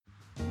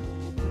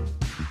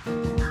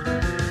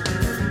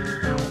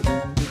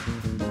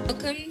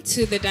Welcome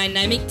to the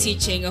dynamic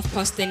teaching of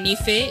Pastor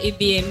Nife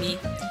Ibiemi,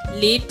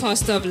 lead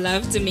pastor of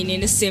Love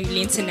Dominion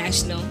Assembly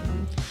International.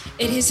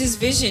 It is his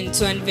vision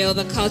to unveil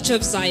the culture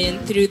of Zion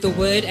through the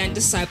word and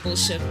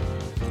discipleship.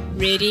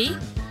 Ready,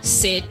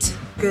 set,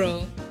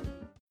 grow.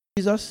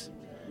 Jesus,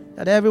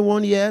 that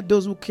everyone here,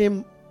 those who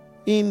came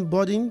in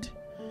burdened,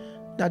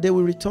 that they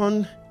will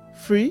return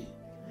free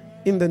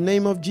in the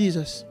name of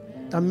Jesus.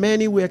 That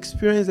many will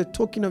experience the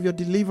token of your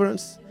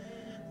deliverance,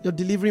 your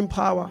delivering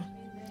power.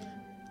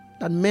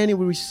 That many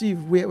will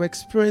receive, will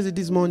experience it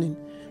this morning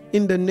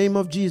in the name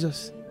of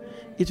Jesus.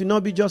 It will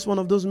not be just one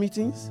of those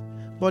meetings,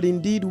 but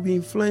indeed will be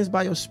influenced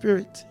by your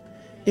spirit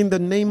in the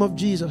name of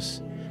Jesus.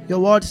 Your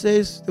word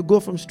says to go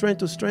from strength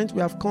to strength.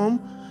 We have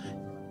come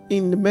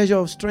in the measure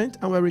of strength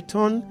and we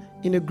return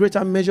in a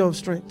greater measure of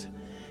strength.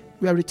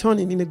 We are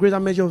returning in a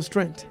greater measure of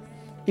strength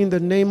in the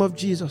name of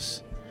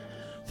Jesus.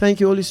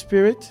 Thank you, Holy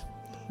Spirit.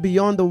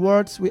 Beyond the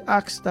words, we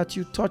ask that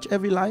you touch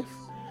every life,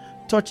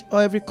 touch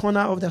every corner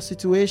of their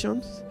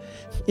situations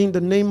in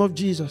the name of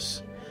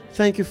Jesus.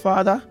 Thank you,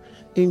 Father.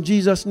 In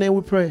Jesus' name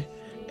we pray.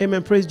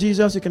 Amen. Praise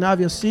Jesus. You can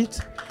have your seat.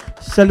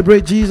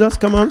 Celebrate Jesus.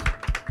 Come on.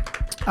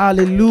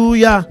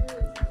 Hallelujah.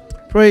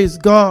 Praise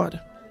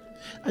God.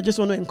 I just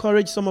want to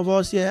encourage some of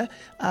us here.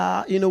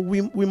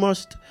 We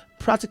must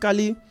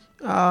practically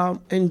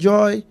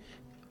enjoy.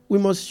 You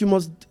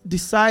must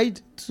decide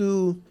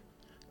to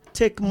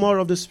take more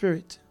of the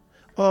Spirit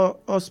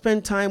or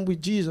spend time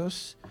with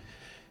Jesus.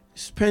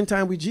 Spend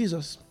time with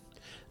Jesus.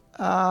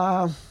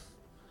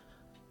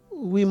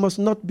 We must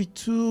not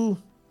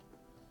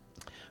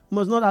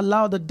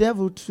allow the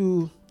devil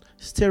to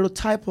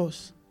stereotype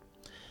us.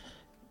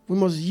 We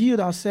must yield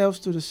ourselves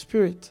to the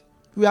Spirit.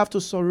 We have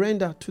to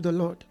surrender to the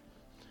Lord.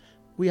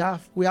 We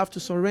have to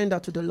surrender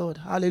to the Lord.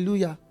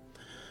 Hallelujah.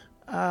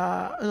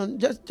 And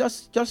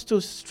just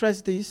to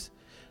stress this,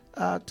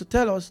 to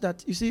tell us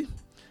that, you see,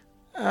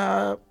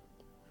 1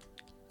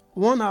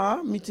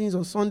 hour meetings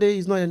on Sunday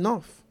is not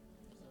enough.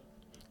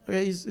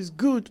 Okay, it's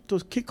good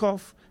to kick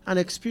off an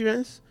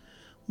experience,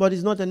 but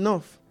it's not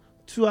enough.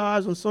 2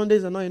 hours on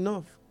Sundays are not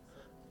enough.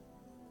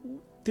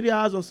 3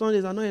 hours on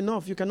Sundays are not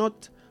enough. You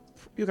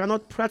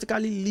cannot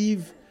practically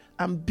live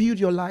and build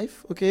your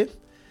life, okay,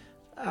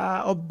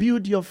 or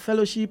build your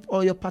fellowship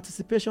or your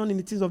participation in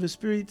the things of the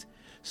Spirit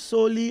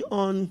solely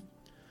on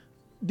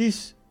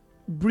these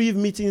brief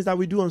meetings that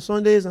we do on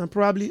Sundays and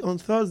probably on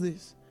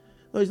Thursdays.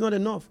 No, it's not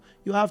enough.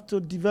 You have to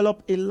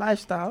develop a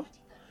lifestyle.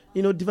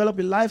 Develop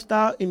a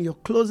lifestyle in your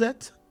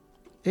closet.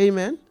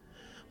 Amen.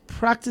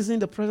 Practicing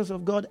the presence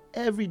of God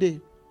every day.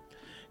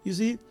 You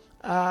see,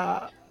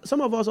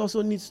 some of us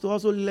also needs to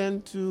also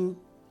learn to,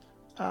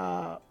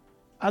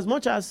 as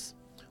much as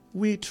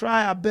we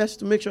try our best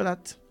to make sure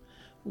that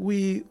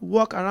we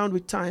walk around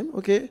with time,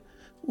 okay,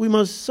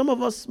 some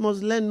of us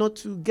must learn not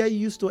to get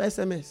used to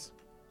SMS.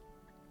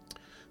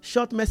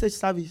 Short message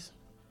service,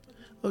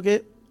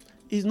 okay,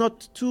 is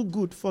not too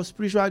good for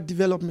spiritual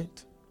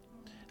development.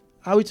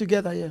 Are we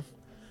together here?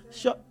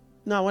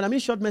 Now, when I mean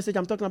short message,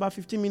 I'm talking about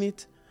 15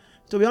 minutes.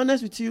 To be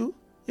honest with you,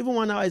 even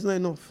 1 hour is not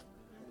enough.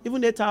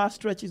 Even 8 hour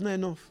stretch is not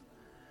enough.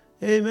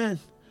 Amen.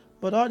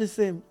 But all the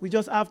same, we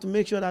just have to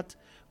make sure that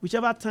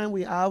whichever time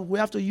we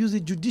have to use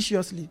it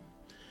judiciously.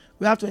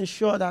 We have to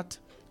ensure that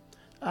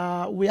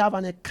we have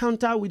an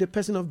encounter with the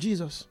person of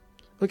Jesus.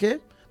 Okay?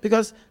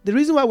 Because the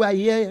reason why we are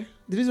here,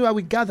 the reason why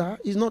we gather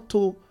is not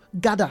to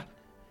gather.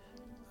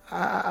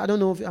 I don't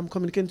know if I'm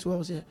communicating to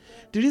us here.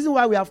 The reason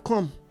why we have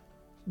come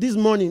this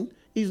morning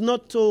is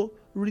not to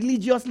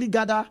religiously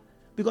gather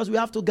because we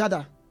have to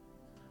gather.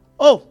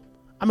 Oh,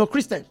 I'm a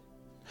Christian.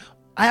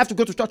 I have to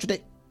go to church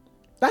today.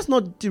 That's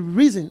not the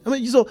reason.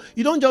 So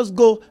you don't just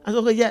go and say,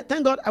 okay, yeah,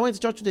 thank God I went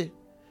to church today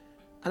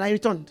and I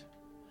returned.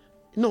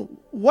 No,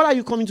 what are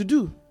you coming to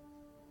do?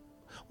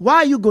 Why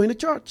are you going to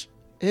church?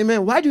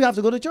 Amen. Why do you have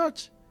to go to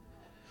church?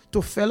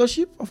 To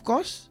fellowship, of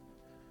course.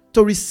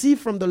 To receive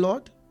from the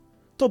Lord.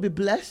 To be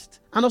blessed.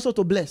 And also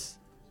to bless.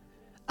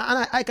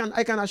 And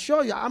I can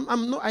assure you,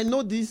 I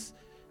know this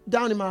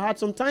down in my heart.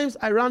 Sometimes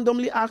I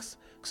randomly ask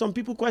some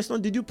people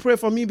questions. Did you pray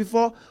for me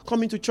before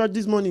coming to church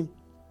this morning?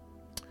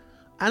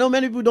 I know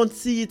many people don't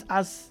see it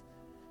as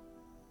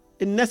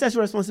a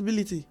necessary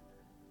responsibility.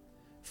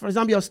 For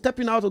example, you're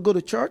stepping out to go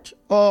to church,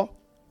 or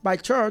by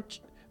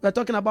church, we're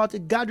talking about a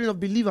gathering of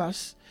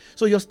believers.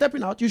 So you're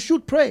stepping out, you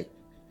should pray.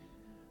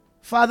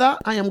 Father,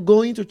 I am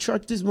going to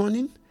church this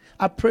morning.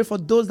 I pray for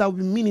those that will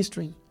be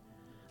ministering.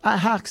 I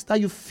ask that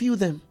you fill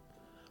them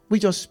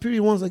with your spirit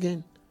once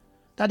again,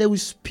 that they will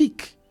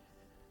speak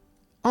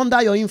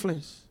under your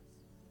influence.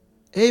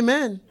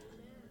 Amen.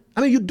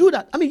 You do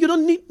that.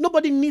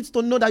 Nobody needs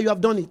to know that you have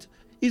done it.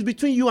 It's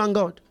between you and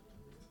God.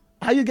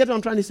 How you get what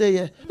I'm trying to say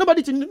here?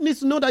 Nobody needs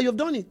to know that you've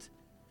done it.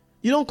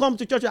 You don't come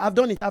to church, I've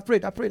done it, I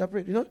prayed,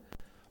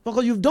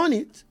 Because you've done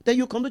it, then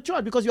you come to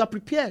church because you are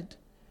prepared.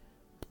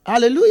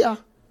 Hallelujah.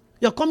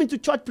 You're coming to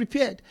church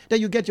prepared.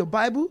 Then you get your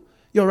Bible,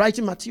 your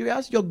writing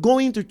materials, you're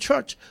going to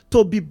church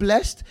to be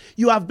blessed.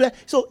 You have blessed.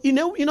 So in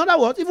other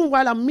words, even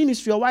while I'm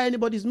ministering or while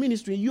anybody's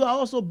ministering, you are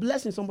also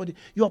blessing somebody.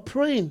 You are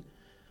praying.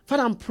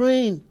 Father, I'm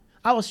praying.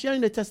 I was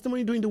sharing the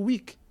testimony during the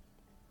week.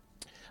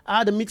 I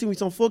had a meeting with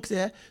some folks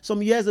here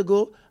some years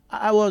ago.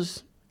 I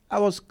was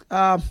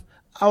part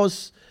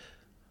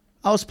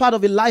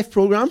of a life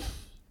program.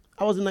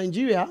 I was in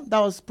Nigeria. That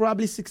was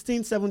probably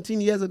 16,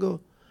 17 years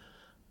ago.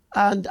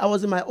 And I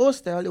was in my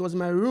hostel. It was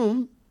my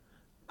room.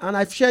 And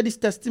I've shared this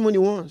testimony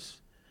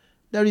once.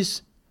 There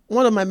is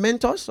one of my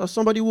mentors, or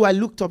somebody who I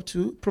looked up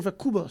to, Prophet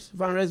Kubos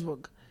van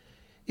Rensburg,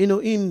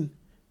 in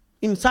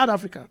South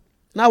Africa.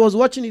 And I was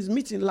watching his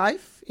meeting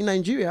live in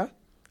Nigeria.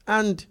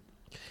 And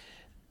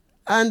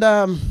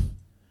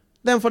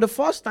then for the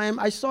first time,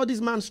 I saw this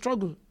man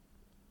struggle.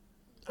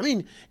 I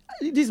mean,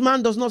 this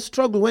man does not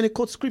struggle when he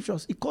quotes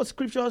scriptures. He quotes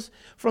scriptures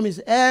from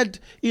his head.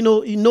 He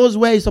knows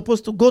where he's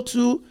supposed to go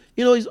to.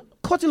 He's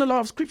quoting a lot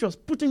of scriptures,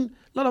 putting a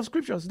lot of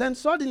scriptures. Then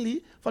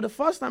suddenly, for the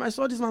first time, I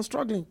saw this man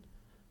struggling.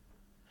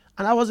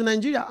 And I was in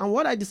Nigeria. And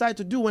what I decided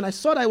to do when I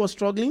saw that I was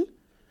struggling,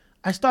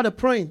 I started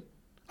praying.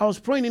 I was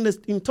praying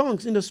in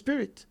tongues, in the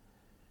spirit.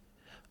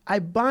 I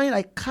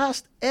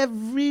cast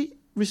every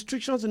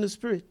restrictions in the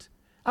spirit.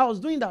 I was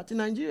doing that in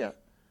Nigeria.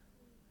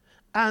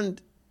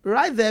 And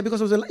right there,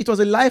 because it was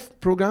a live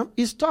program,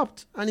 he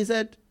stopped and he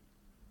said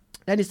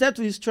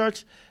to his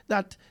church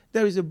that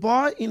there is a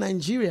boy in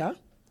Nigeria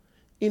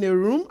in a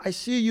room. I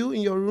see you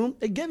in your room.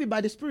 They gave it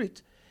by the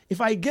Spirit. If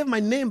I gave my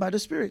name by the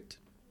Spirit,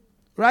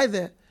 right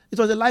there, it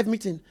was a live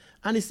meeting.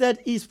 And he said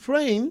he's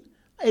praying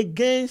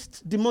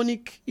against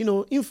demonic,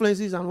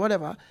 influences and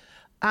whatever.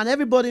 And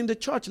everybody in the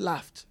church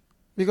laughed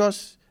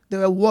because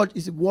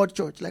it's a word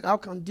church. Like, how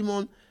can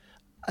demon,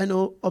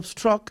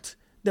 obstruct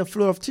the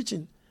flow of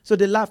teaching? So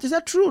they laughed. He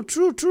said, true.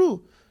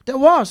 There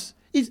was.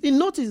 He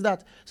noticed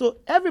that. So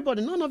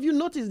everybody, none of you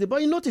noticed it, but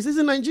he noticed it's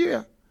in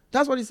Nigeria.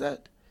 That's what he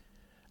said.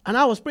 And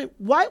I was praying.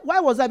 Why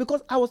was that?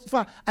 Because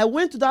I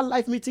went to that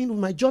live meeting with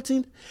my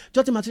jotting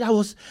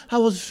material. I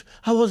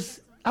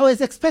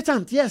was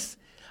expectant, yes.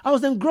 I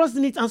was engrossed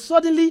in it, and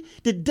suddenly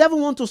the devil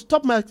wanted to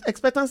stop my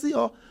expectancy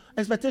or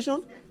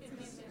expectation.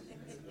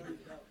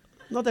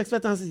 Not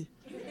expectancy.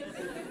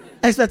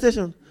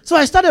 Expectation. So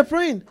I started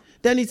praying.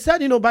 Then it said,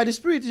 by the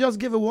Spirit, he just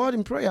gave a word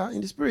in prayer,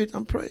 in the Spirit,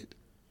 and prayed.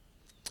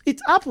 It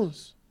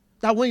happens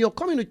that when you're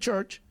coming to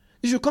church,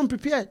 you should come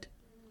prepared.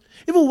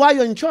 Even while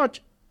you're in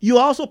church, you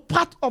are also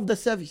part of the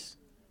service.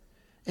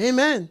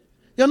 Amen.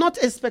 You're not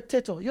a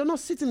spectator. You're not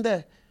sitting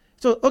there.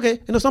 So,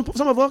 okay, some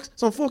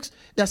folks,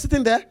 they're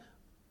sitting there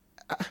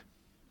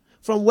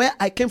from where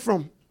I came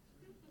from.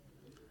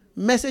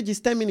 Message is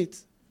 10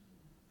 minutes.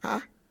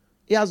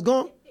 He has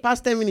gone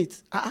past 10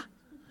 minutes.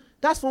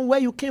 That's from where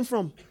you came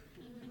from.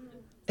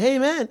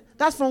 Amen.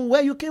 That's from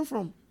where you came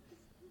from.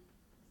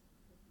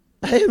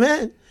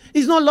 Amen.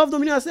 It's not Love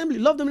Dominion Assembly.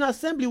 Love Dominion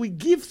Assembly, we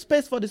give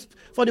space for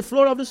the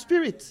flow of the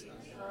Spirit.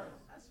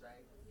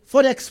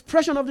 For the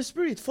expression of the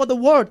Spirit. For the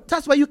Word.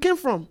 That's where you came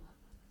from.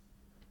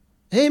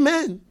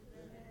 Amen.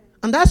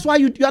 And that's why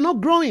you are not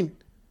growing.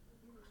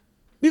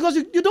 Because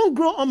you don't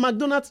grow on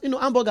McDonald's,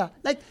 hamburger.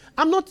 Like,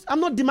 I'm not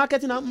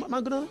demarketing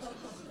McDonald's.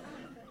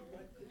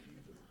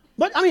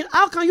 But,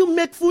 how can you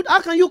make food?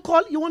 How can you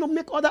call, you want to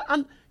make order,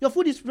 and your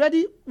food is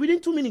ready within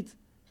 2 minutes?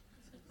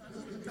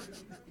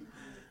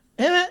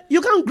 Amen.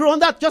 You can't grow on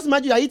that. Just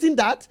imagine you are eating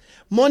that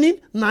morning,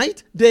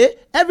 night, day,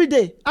 every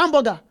day.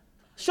 Hamburger.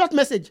 Short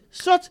message.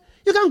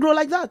 You can't grow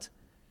like that.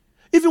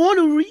 If you want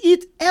to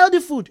eat healthy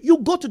food, you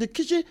go to the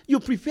kitchen, you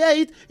prepare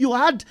it, you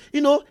add,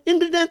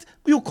 ingredients,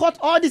 you cut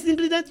all these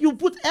ingredients, you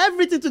put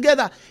everything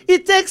together.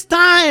 It takes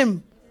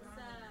time.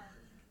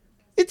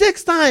 It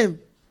takes time.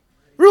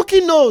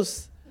 Rookie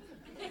knows.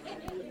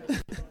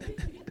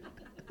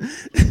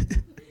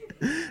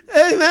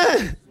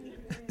 Amen.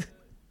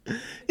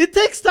 It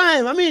takes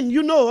time.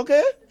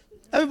 Okay?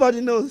 Everybody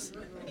knows.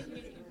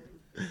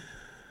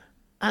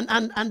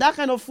 And that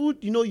kind of food,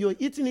 you're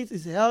eating it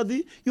is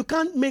healthy. You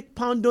can't make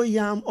pounded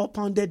yam or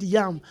pounded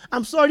yam.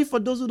 I'm sorry for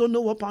those who don't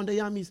know what pounded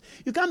yam is.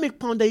 You can't make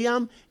pounded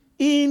yam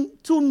in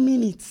 2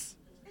 minutes.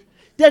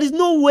 There is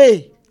no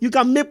way you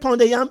can make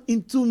pounded yam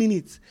in 2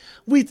 minutes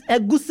with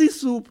egusi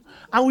soup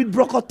and with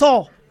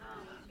brocotor,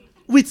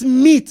 with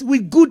meat,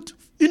 with good.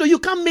 You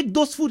can't make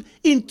those food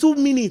in 2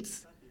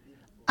 minutes.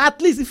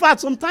 At least, in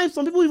fact, sometimes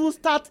some people even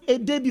start a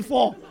day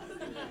before.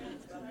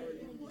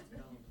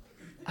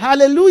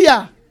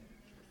 Hallelujah.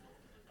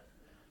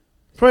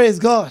 Praise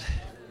God.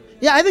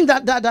 Yeah, I think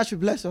that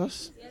should bless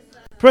us. Yes,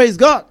 praise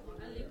God.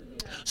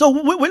 So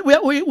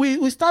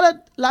we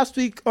started last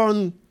week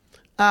on,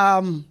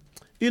 our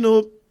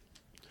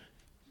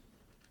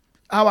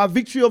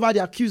victory over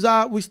the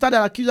accuser. We started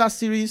our accuser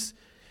series.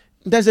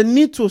 There's a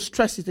need to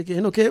stress it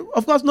again, okay?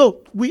 Of course,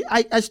 no.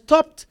 I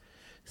stopped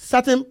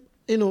certain,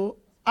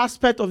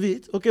 aspect of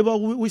it, okay? But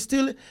we're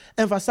still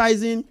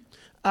emphasizing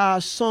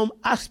some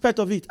aspect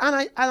of it.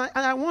 And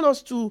I want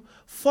us to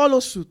follow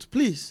suit.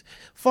 Please,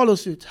 follow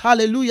suit.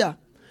 Hallelujah.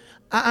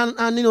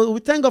 And we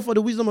thank God for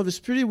the wisdom of the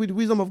Spirit with the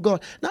wisdom of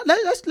God. Now,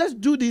 let's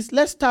do this.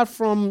 Let's start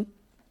from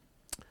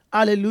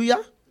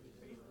hallelujah.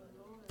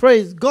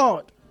 Praise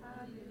God.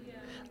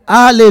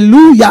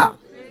 Hallelujah.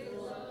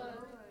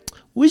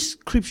 which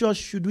scripture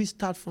should we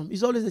start from?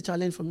 It's always a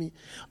challenge for me.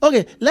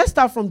 Okay, let's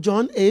start from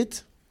John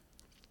 8.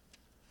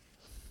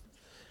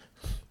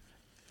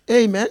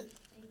 Amen.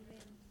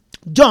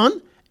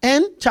 John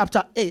and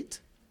chapter 8.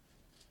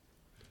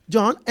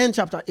 John and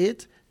chapter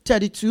 8,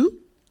 32.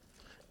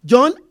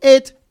 John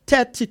 8,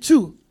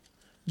 32.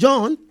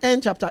 John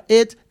and chapter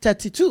 8,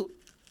 32.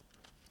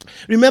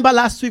 Remember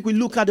last week we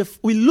looked at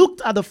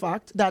the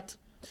fact that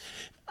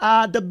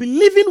the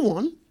believing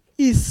one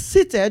is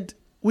seated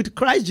with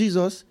Christ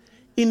Jesus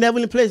in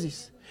heavenly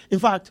places. In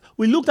fact,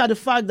 we looked at the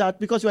fact that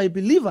because you are a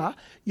believer,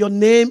 your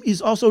name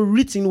is also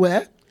written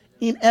where?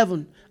 In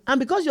heaven. And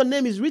because your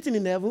name is written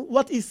in heaven,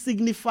 what it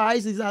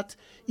signifies is that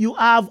you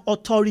have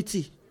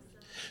authority.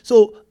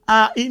 So,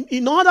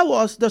 in other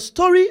words, the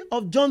story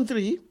of John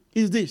 3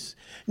 is this.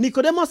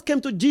 Nicodemus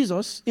came to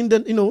Jesus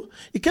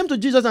he came to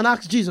Jesus and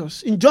asked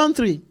Jesus in John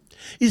 3.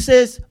 He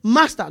says,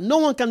 Master, no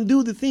one can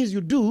do the things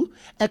you do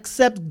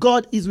except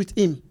God is with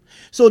him.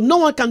 So no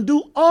one can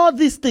do all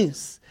these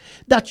things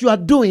that you are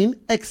doing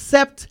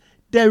except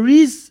there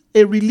is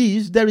a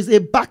release, there is a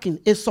backing,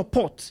 a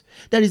support.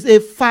 There is a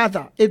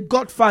father, a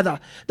godfather.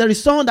 There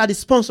is someone that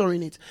is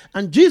sponsoring it.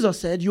 And Jesus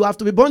said, you have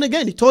to be born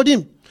again. He told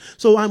him.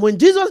 So when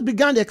Jesus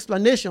began the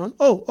explanation,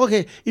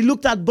 he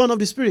looked at born of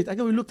the Spirit. I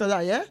think we looked at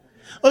that, yeah?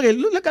 Okay,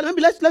 look at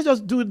maybe let's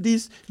just do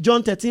this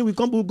John 13.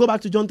 We'll go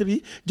back to John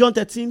 3, John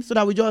 13, so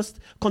that we just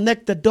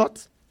connect the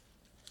dots.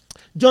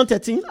 John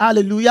 13,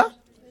 hallelujah.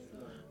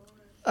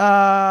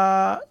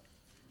 John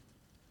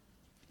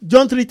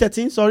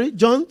 3:13, sorry.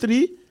 John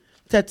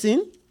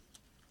 3:13.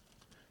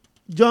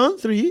 John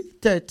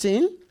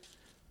 3:13.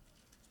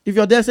 If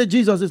you're there, say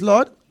Jesus is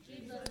Lord.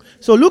 Jesus.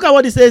 So look at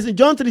what it says in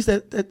John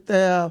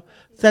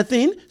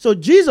 3:13. So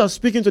Jesus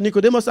speaking to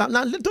Nicodemus.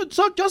 Now,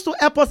 so just to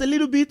help us a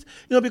little bit,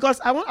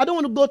 because I don't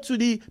want to go to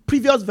the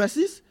previous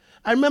verses.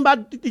 I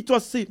remember it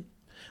was sin.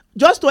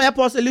 Just to help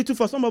us a little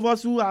for some of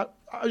us who are,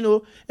 a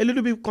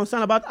little bit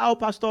concerned about how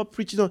pastor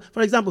preaches.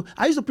 For example,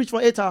 I used to preach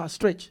for 8 hours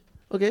stretch.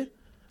 Okay,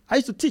 I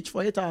used to teach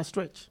for 8 hours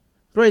stretch.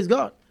 Praise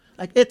God,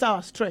 like 8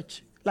 hours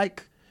stretch,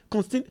 like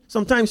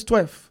sometimes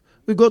 12.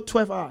 We go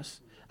 12 hours.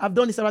 I've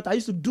done this a lot. I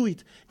used to do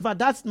it. In fact,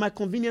 that's my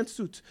convenient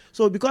suit.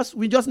 So because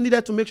we just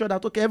needed to make sure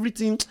that,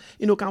 everything,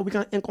 we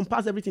can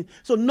encompass everything.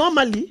 So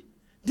normally,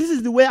 this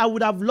is the way I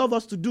would have loved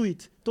us to do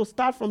it. To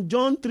start from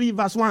John 3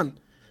 verse 1.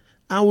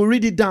 And we'll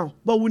read it down.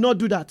 But we'll not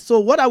do that.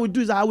 So what I will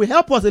do is I will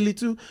help us a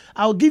little.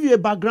 I will give you a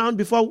background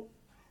before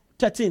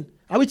 13.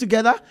 Are we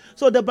together?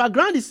 So the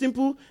background is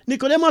simple.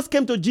 Nicodemus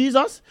came to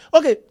Jesus.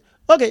 Okay,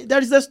 there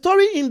is a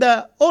story in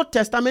the Old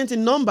Testament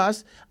in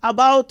Numbers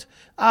about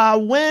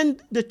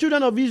when the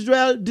children of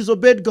Israel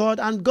disobeyed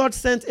God and God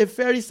sent a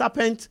fiery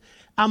serpent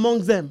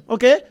among them.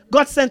 Okay?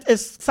 God sent a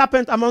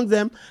serpent among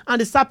them and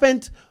the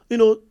serpent,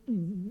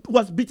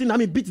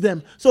 beat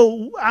them.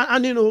 So,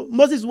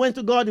 Moses went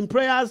to God in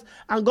prayers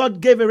and God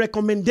gave a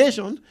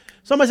recommendation.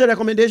 Somebody say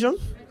recommendation.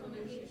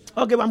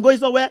 Okay, but I'm going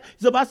somewhere.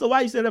 So, Pastor,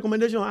 why you say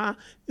recommendation?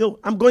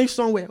 I'm going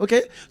somewhere.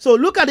 Okay, so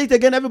look at it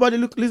again. Everybody,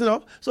 listen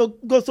up. So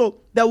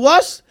there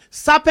was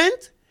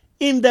serpent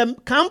in the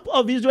camp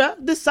of Israel.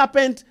 This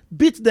serpent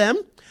beat them,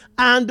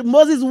 and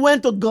Moses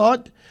went to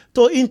God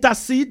to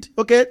intercede.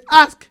 Okay,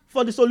 ask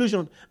for the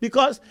solution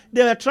because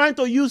they were trying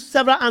to use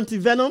several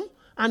antivenom,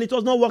 and it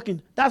was not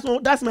working.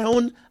 That's my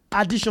own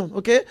addition.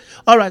 Okay,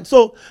 all right.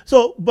 But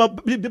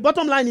the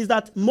bottom line is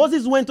that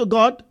Moses went to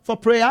God for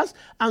prayers,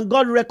 and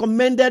God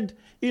recommended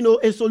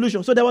a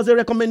solution. So there was a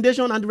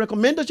recommendation, and the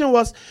recommendation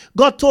was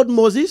God told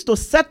Moses to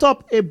set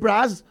up a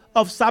brass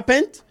of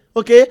serpent,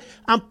 okay,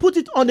 and put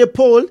it on a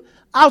pole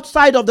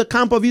outside of the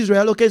camp of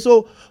Israel, okay.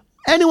 So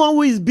anyone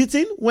who is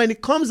beaten, when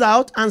it comes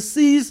out and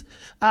sees,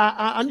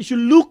 and you should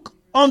look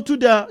onto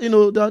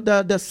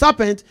the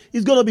serpent,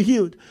 is going to be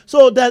healed.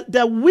 So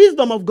the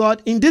wisdom of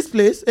God in this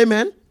place,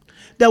 amen.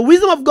 The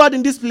wisdom of God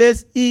in this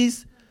place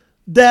is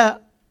the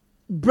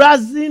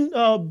brazen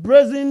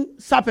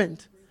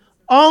serpent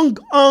hung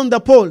on the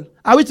pole.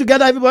 Are we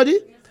together, everybody?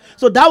 Yeah.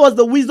 So that was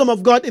the wisdom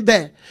of God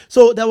there.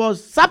 So there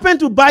was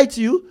serpent to bite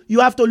you. You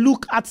have to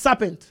look at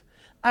serpent.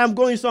 I am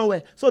going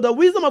somewhere. So the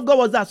wisdom of God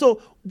was that.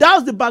 So that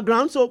was the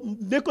background. So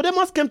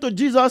Nicodemus came to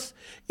Jesus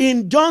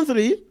in John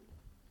 3.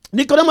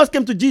 Nicodemus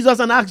came to Jesus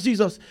and asked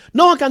Jesus,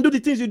 no one can do the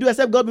things you do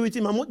except God be with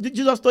him. And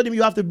Jesus told him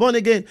you have to be born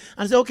again.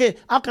 And said, okay,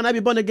 how can I be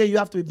born again? You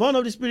have to be born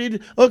of the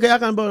Spirit. Okay, I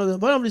can be born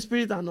of the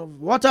Spirit and of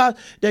water.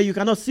 Then you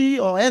cannot see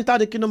or enter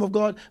the kingdom of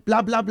God.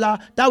 Blah, blah, blah.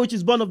 That which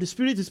is born of the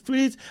Spirit is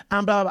Spirit.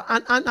 And blah, blah,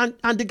 blah.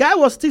 And the guy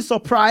was still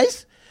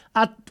surprised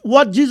at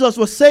what Jesus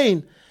was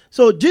saying.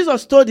 So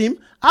Jesus told him,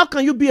 how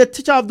can you be a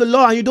teacher of the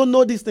law and you don't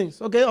know these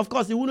things? Okay, of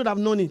course, he wouldn't have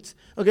known it.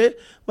 Okay,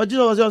 but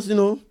Jesus was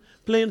just,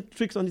 playing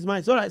tricks on his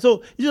mind. All right.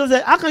 So Jesus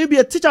said, how can you be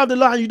a teacher of the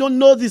law and you don't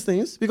know these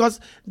things? Because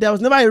there was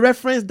never a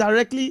reference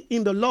directly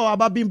in the law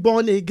about being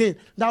born again.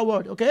 That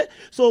word. Okay.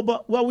 So,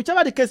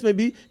 whichever the case may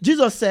be,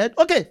 Jesus said,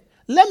 okay,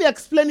 let me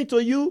explain it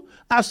to you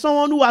as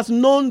someone who has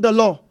known the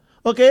law.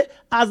 Okay.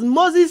 As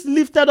Moses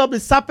lifted up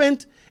the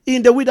serpent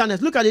in the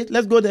wilderness. Look at it.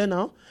 Let's go there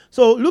now.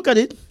 So look at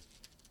it.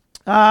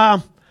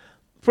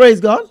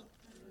 Praise God.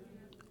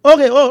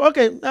 Okay,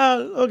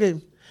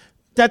 okay.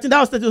 13, that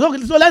was 13.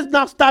 Okay, so let's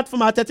now start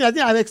from our 13. I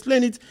think I've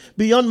explained it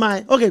beyond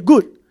my... Okay,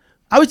 good.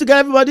 Are we together,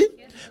 everybody?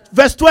 Yes,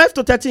 verse 12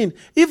 to 13.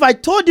 If I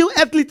told you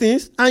earthly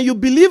things and you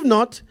believe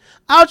not,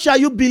 how shall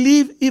you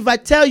believe if I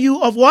tell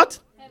you of what?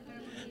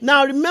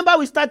 Now, remember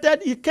we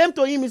started, he came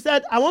to him, he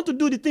said, I want to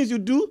do the things you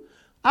do.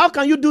 How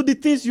can you do the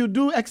things you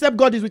do except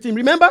God is with him?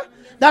 Remember?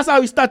 That's how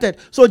we started.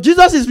 So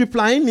Jesus is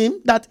replying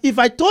him that if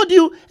I told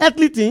you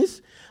earthly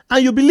things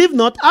and you believe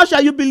not, how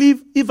shall you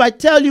believe if I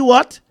tell you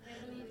what?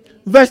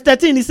 Verse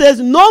 13, he says,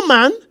 no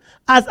man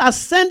has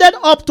ascended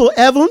up to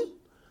heaven.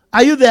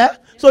 Are you there?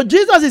 So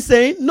Jesus is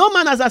saying, no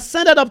man has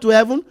ascended up to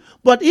heaven,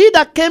 but he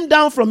that came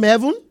down from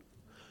heaven,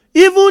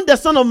 even the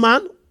Son of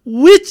Man,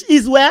 which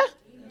is where?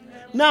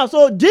 Now,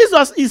 so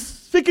Jesus is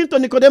speaking to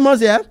Nicodemus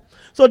here.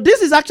 So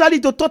this is actually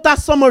the total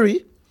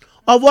summary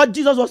of what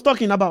Jesus was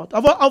talking about.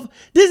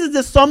 This is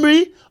the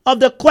summary of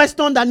the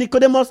question that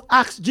Nicodemus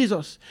asked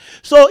Jesus.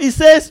 So he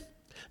says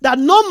that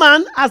no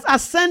man has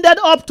ascended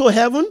up to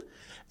heaven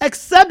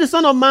except the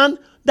Son of Man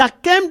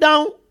that came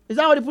down. Is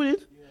that what he put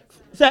it? Yeah.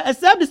 So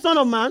except the Son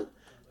of Man,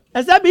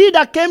 except he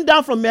that came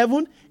down from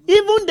heaven,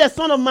 even the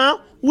Son of Man,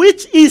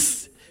 which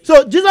is.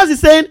 So Jesus is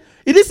saying,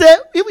 he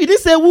didn't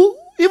say who,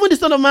 even the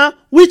Son of Man,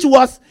 which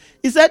was.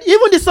 He said,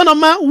 even the Son of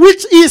Man,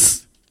 which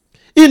is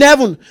in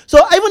heaven. So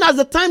even at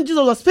the time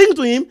Jesus was speaking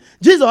to him,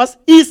 Jesus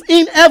is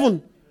in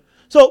heaven.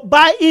 So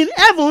by in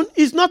heaven,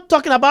 he's not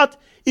talking about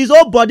his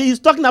whole body. He's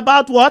talking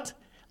about what?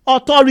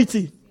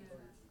 Authority.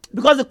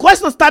 Because the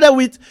question started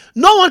with,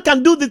 no one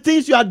can do the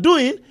things you are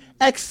doing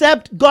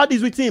except God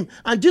is with him.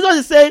 And Jesus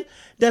is saying,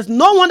 there's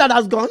no one that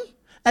has gone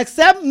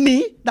except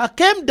me that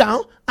came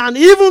down and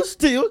even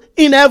still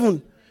in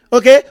heaven.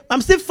 Okay?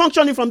 I'm still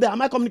functioning from there.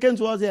 Am I communicating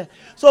to us here?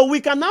 So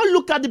we can now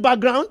look at the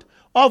background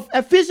of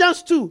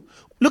Ephesians 2.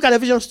 Look at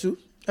Ephesians 2.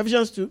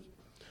 Ephesians 2.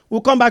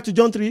 We'll come back to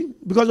John 3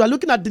 because we're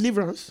looking at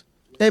deliverance.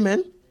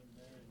 Amen.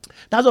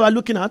 That's what we're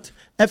looking at.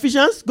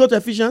 Ephesians. Go to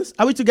Ephesians.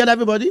 Are we together,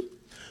 everybody?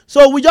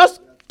 So we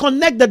just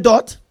connect the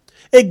dot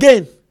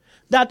again.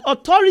 That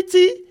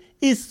authority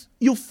is,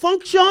 you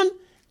function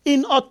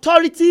in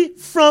authority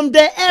from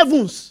the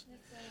heavens.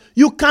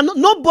 You cannot,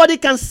 nobody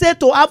can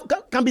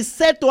be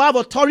said to have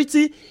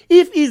authority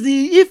if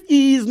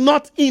he is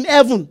not in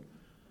heaven.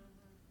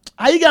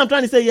 Are you getting what I'm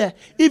trying to say here?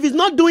 If he's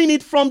not doing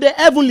it from the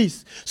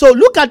heavenlies. So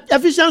look at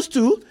Ephesians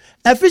 2.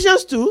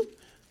 Ephesians 2.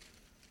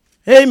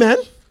 Amen.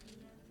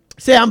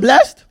 Say, I'm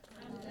blessed.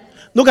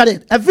 Look at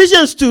it.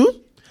 Ephesians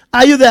 2.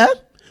 Are you there?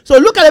 So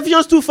look at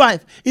Ephesians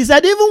 2:5. He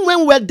said, even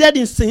when we were dead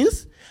in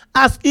sins,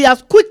 as he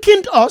has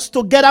quickened us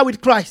together with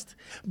Christ,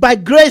 by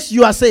grace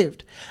you are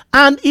saved.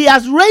 And he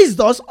has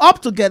raised us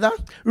up together,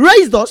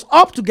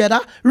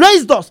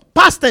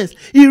 past tense.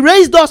 He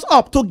raised us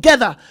up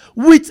together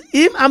with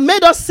him and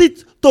made us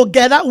sit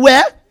together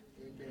where?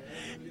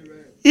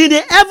 In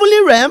the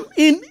heavenly realm.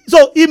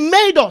 So he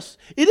made us.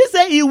 He didn't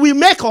say he will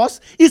make us.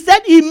 He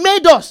said he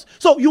made us.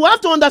 So you have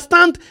to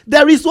understand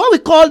there is what we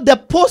call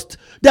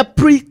the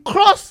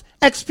pre-cross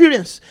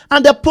experience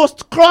and the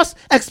post-cross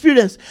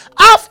experience.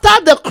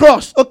 After the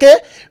cross, okay,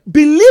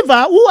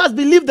 believer who has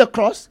believed the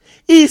cross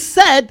is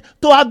said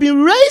to have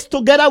been raised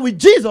together with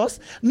Jesus.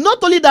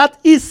 Not only that,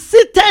 he's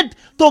seated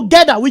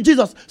together with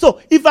Jesus.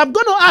 So if I'm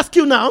going to ask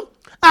you now,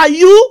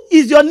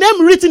 is your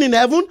name written in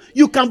heaven?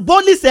 You can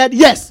boldly say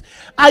yes.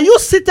 Are you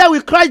seated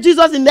with Christ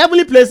Jesus in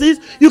heavenly places?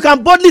 You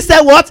can boldly say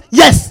what?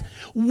 Yes.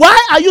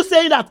 Why are you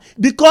saying that?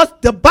 Because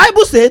the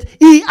Bible said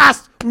he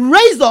has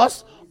raised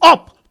us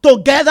up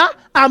together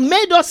and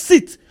made us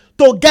sit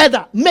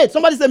together. Made.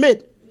 Somebody say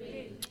made.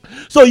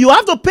 So you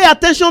have to pay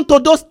attention to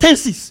those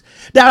tenses.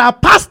 There are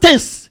past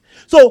tense.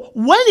 So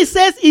when he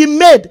says he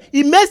made,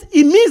 it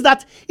means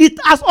that it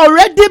has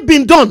already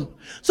been done.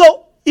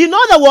 So in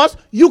other words,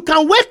 you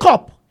can wake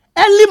up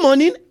early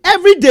morning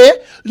every day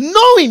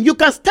knowing you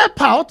can step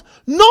out,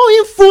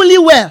 knowing fully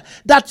well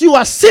that you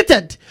are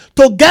seated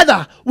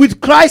together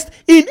with Christ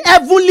in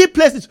heavenly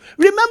places.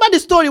 Remember the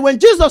story when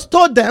Jesus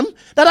told them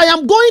that I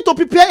am going to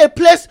prepare a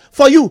place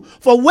for you.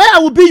 For where I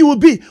will be, you will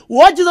be.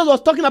 What Jesus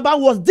was talking about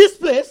was this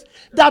place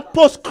that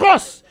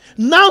post-cross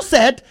now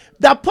said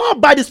that Paul,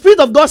 by the Spirit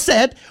of God,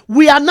 said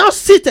we are now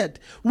seated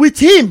with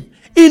him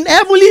in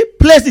heavenly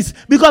places.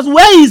 Because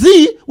where is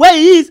he? Where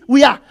he is,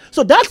 we are.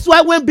 So that's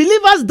why when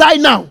believers die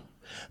now,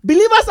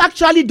 believers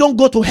actually don't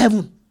go to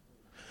heaven.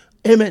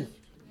 Amen.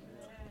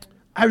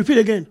 I repeat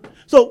again.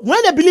 So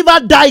when the believer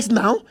dies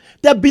now,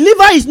 the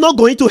believer is not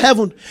going to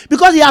heaven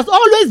because he has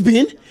always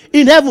been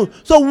in heaven.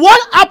 So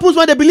what happens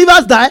when the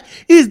believers die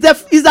is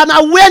an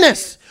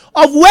awareness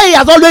of where he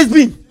has always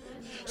been.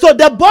 So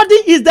the body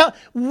is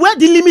where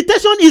the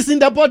limitation is in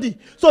the body.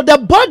 So the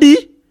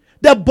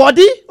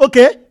body,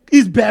 okay,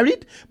 is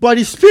buried, but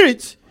the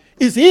spirit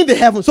is in the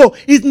heaven. So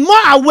it's more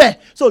aware.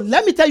 So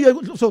let me tell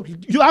you, so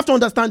you have to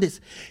understand this.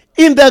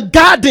 In the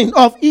Garden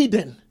of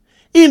Eden,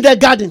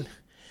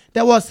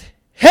 there was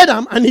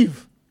Adam and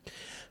Eve.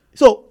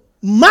 So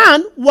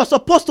man was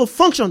supposed to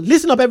function.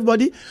 Listen up,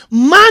 everybody.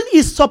 Man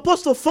is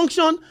supposed to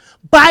function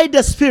by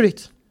the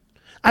Spirit.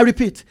 I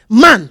repeat,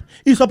 man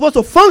is supposed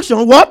to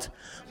function what?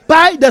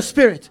 by the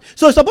Spirit.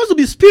 So it's supposed to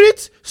be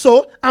spirit,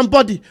 soul, and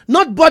body,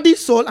 not body,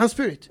 soul, and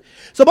spirit.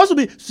 It's supposed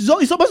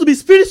to be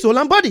spirit, soul,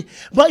 and body.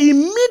 But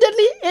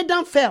immediately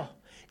Adam fell,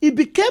 he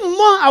became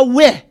more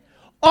aware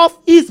of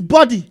his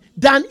body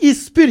than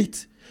his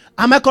spirit.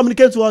 Am I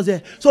communicating to us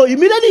here? So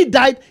immediately he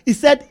died, he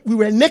said, we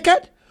were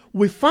naked.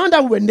 We found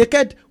out we were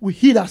naked. We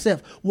hid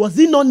ourselves. Was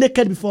he not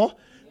naked before?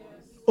 Yes.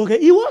 Okay,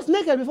 he was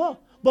naked before.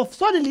 But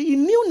suddenly he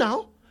knew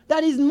now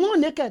that he's more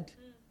naked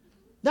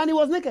than he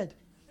was naked.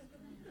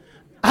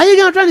 Are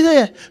you trying to say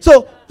here?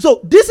 So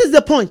this is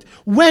the point.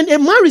 When a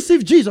man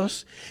receives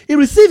Jesus, he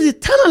receives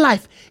eternal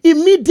life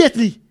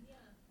immediately.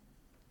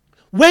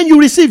 When you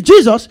receive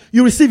Jesus,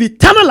 you receive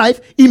eternal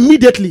life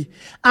immediately.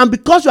 And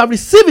because you have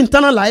received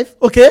eternal life,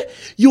 okay,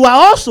 you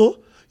are also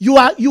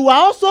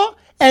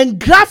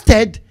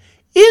engrafted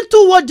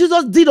into what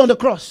Jesus did on the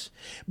cross.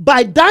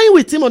 By dying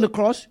with him on the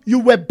cross, you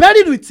were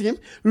buried with him,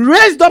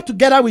 raised up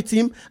together with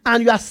him,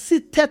 and you are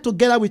seated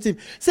together with him.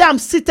 Say, I'm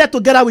seated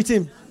together with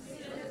him.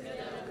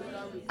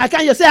 I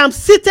can't hear. Say, I'm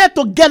seated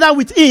together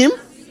with him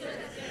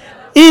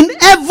in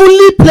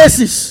heavenly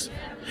places.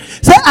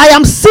 Say, I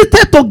am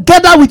seated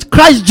together with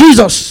Christ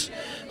Jesus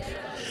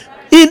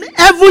in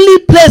heavenly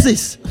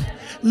places.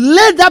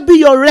 Let that be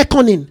your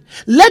reckoning.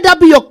 Let that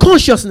be your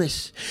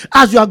consciousness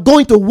as you are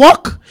going to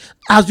work,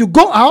 as you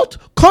go out,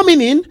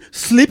 coming in,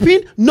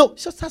 sleeping. No,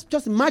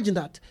 just imagine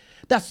that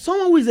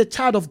someone who is a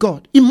child of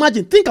God,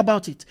 imagine, think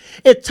about it.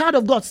 A child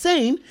of God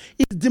saying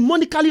is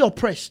demonically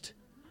oppressed.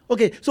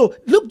 Okay, so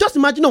just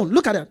imagine,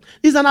 look at that.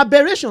 It's an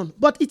aberration,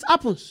 but it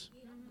happens.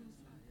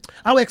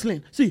 I will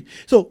explain. See,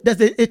 so there's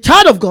a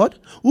child of God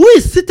who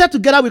is seated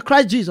together with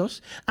Christ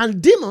Jesus,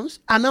 and demons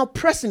are now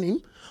pressing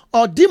him,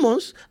 or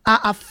demons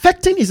are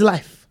affecting his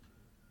life.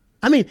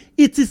 I mean,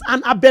 it is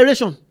an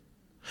aberration.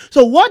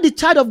 So what the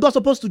child of God is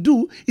supposed to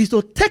do is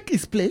to take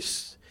his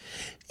place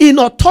in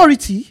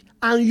authority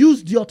and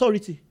use the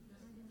authority.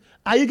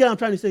 Are you getting what I'm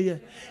trying to say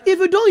here? If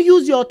you don't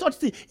use your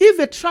authority, if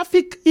a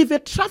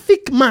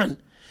traffic man,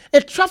 a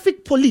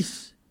traffic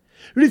police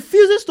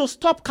refuses to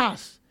stop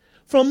cars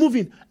from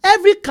moving,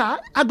 every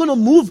car are going to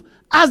move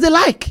as they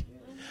like.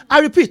 I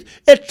repeat,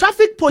 a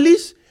traffic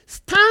police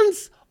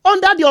stands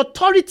under the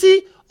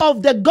authority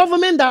of the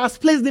government that has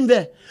placed him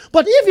there.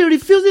 But if he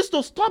refuses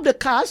to stop the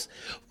cars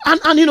and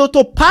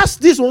to pass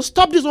this one,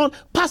 stop this one,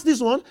 pass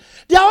this one,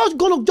 they are all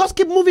going to just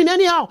keep moving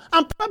anyhow,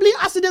 and probably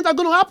accidents are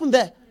going to happen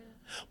there.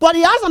 But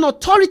he has an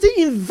authority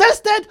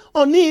invested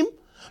on him,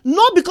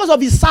 not because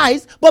of his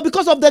size, but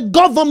because of the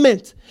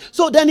government.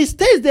 So then he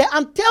stays there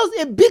and tells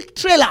a big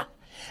trailer,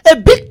 a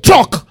big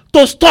truck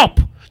to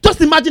stop.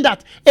 Just imagine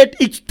that.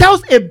 It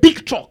tells a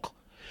big truck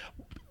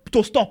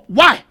to stop.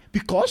 Why?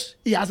 Because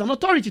he has an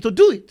authority to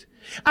do it.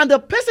 And the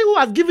person who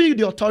has given you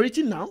the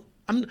authority now,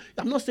 I'm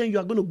not saying you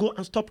are going to go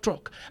and stop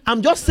truck.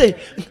 I'm just saying,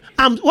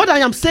 what I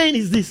am saying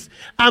is this.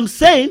 I'm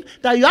saying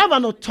that you have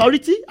an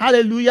authority,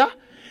 hallelujah.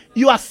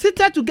 You are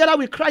seated together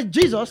with Christ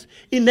Jesus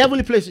in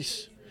heavenly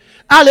places.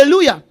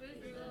 Hallelujah.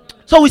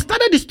 So we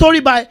started the story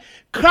by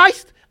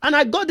Christ, and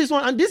I got this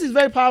one, and this is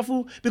very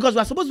powerful because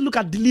we are supposed to look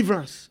at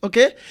deliverance,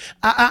 okay?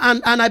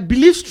 And I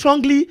believe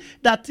strongly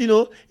that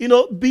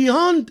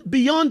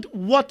beyond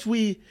what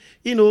we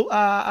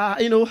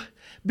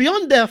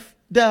beyond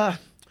the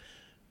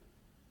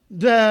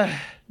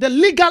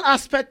legal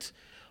aspect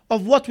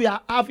of what we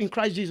have in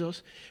Christ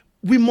Jesus,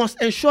 we must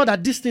ensure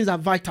that these things are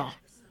vital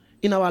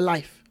in our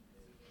life.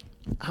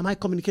 Am I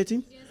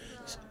communicating?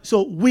 Yes,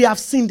 so we have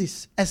seen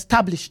this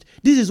established.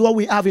 This is what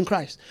we have in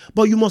Christ.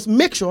 But you must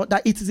make sure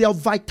that it is your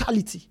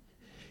vitality.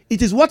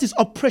 It is what is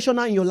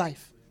operational in your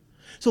life.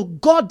 So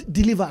God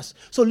delivers.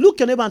 So look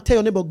your neighbor and tell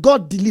your neighbor,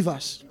 God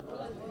delivers.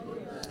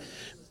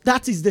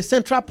 That is the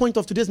central point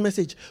of today's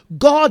message.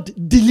 God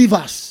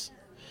delivers.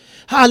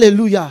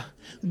 Hallelujah.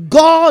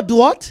 God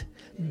what?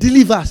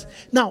 Delivers.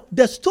 Now,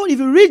 the story, if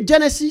you read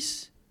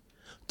Genesis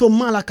to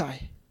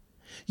Malachi,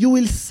 you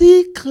will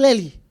see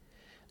clearly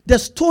the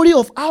story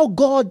of how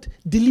God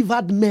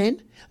delivered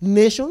men,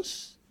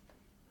 nations,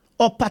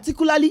 or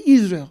particularly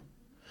Israel.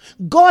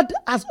 God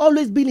has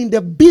always been in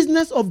the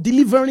business of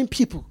delivering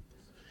people.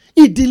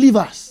 He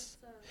delivers.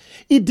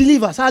 He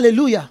delivers.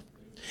 Hallelujah.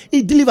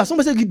 He delivers.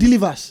 Somebody say he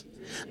delivers.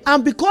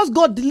 And because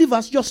God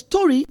delivers, your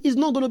story is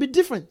not going to be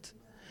different.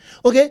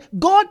 Okay?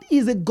 God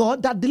is a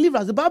God that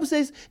delivers. The Bible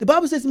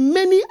says,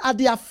 many are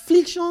the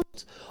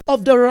afflictions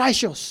of the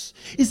righteous.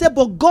 He said,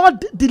 but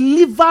God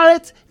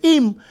delivereth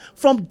him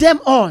from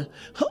them all.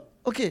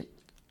 Okay.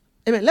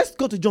 Amen. Let's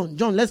go to John.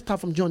 Let's start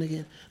from John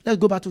again. Let's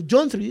go back to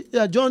John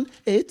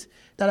 8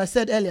 that I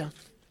said earlier.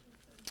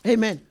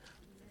 Amen.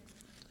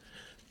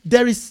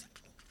 There is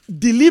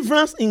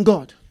deliverance in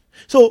God.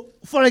 So,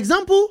 for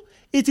example,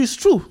 it is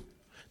true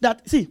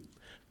that,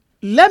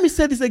 let me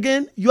say this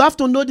again. You have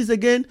to know this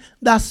again,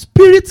 that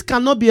spirits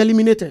cannot be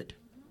eliminated.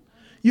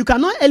 You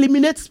cannot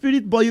eliminate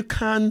spirit, but you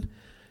can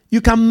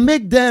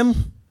make them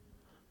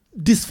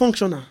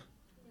dysfunctional.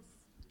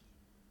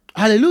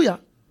 Hallelujah.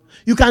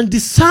 You can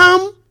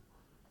disarm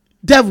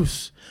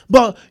devils,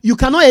 but you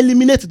cannot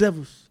eliminate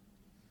devils.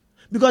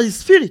 Because it's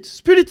spirit.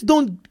 Spirit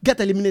don't get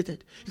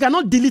eliminated. You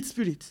cannot delete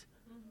spirit.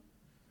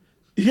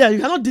 Yeah, you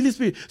cannot delete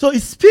spirit. So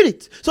it's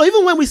spirit. So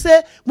even when we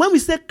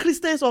say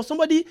Christians or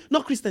somebody,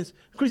 not Christians,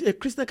 a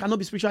Christian cannot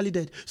be spiritually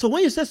dead. So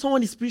when you say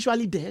someone is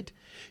spiritually dead,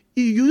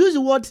 you use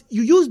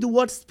the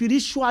word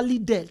spiritually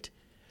dead,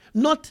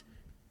 not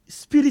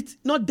spirit,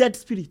 not dead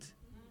spirit.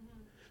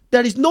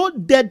 There is no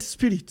dead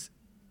spirit.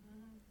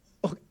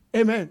 Okay.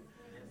 Amen.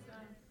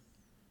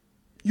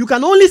 You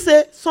can only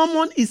say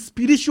someone is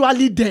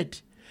spiritually dead.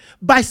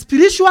 By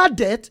spiritual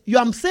death, you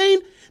are saying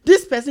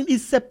this person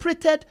is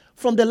separated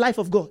from the life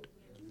of God.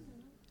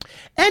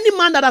 Any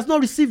man that has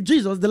not received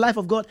Jesus, the life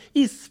of God,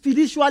 is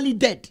spiritually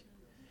dead.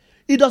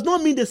 It does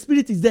not mean the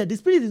spirit is dead. The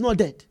spirit is not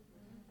dead.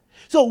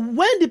 So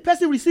when the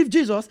person receives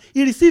Jesus,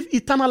 he receives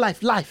eternal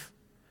life.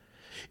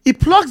 He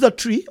plucks the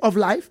tree of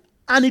life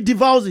and he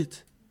devours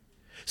it.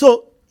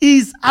 So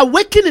he's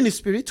awakened in his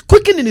spirit,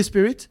 quickened in his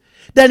spirit,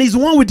 then he's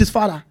one with his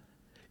Father.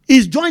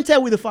 He's joined here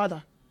with the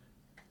Father.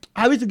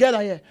 Are we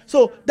together here?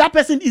 So that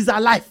person is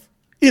alive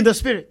in the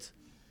spirit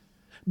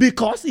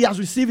because he has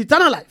received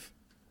eternal life.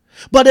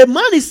 But a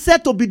man is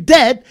said to be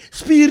dead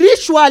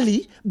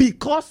spiritually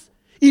because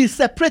he is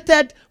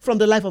separated from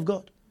the life of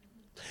God.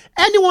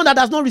 Anyone that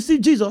does not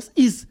receive Jesus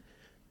is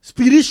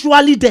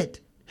spiritually dead.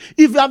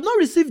 If you have not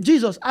received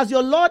Jesus as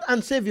your Lord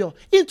and Savior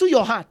into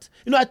your heart,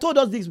 I told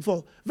us this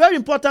before. Very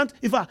important.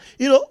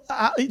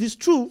 It is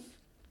true.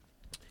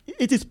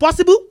 It is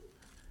possible.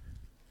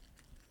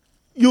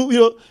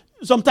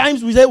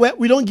 Sometimes we say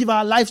we don't give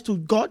our lives to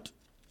God.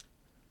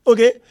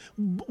 Okay?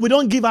 We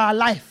don't give our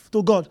life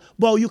to God.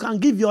 But you can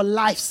give your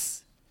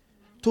lives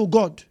to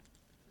God.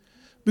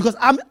 Because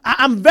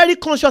I'm very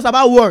conscious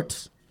about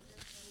words.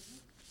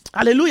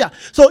 Hallelujah.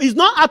 So it's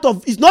not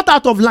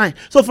out of line.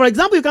 So for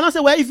example, you cannot say,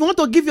 well, if you want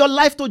to give your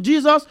life to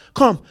Jesus,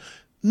 come.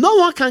 No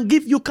one can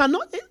give. You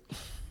cannot.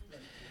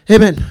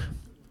 Amen.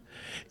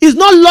 It's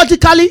not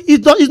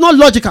not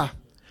logical.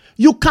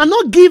 You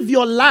cannot give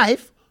your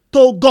life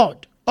to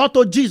God or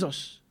to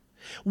Jesus.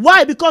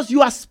 Why? Because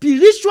you are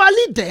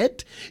spiritually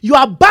dead. You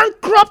are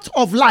bankrupt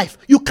of life.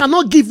 You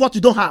cannot give what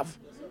you don't have.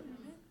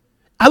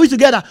 Are we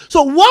together?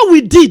 So what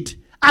we did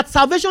at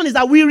salvation is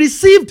that we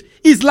received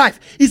his life.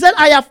 He said,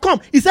 I have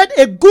come. He said,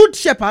 a good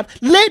shepherd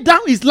laid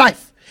down his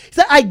life. He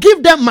said, I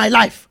give them my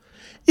life.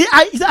 He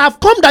said, I have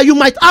come that you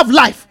might have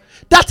life.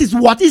 That is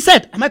what he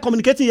said. Am I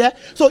communicating here?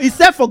 So he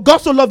said, for God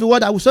so loved the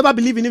world that whosoever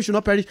believe in him should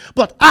not perish,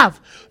 but have.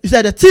 He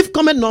said, the thief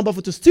cometh not but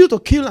for to steal, to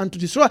kill, and to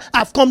destroy. I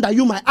have come that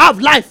you might have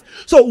life.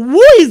 So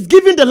who is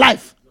giving the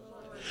life?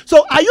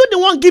 So are you the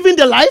one giving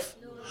the life?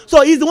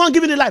 So he's the one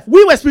giving the life.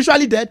 We were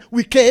spiritually dead.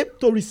 We came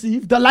to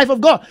receive the life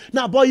of God.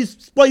 Now, but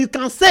you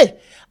can say,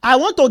 I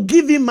want to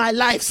give him my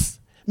lives.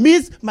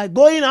 Means my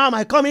going out,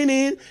 my coming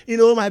in,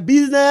 my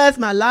business,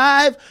 my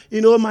life,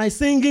 my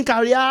singing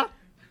career,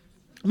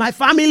 my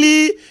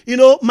family,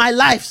 my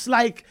lives,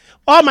 like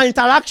all my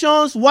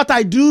interactions, what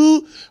I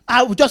do,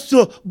 I will just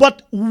show.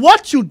 But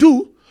what you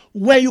do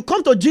when you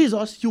come to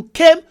Jesus, you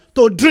came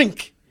to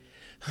drink.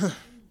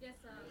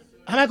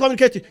 Am I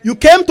communicating? You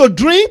came to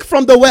drink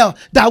from the well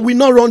that will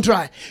not run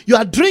dry. You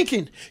are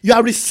drinking. You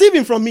are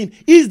receiving from him.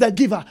 He is the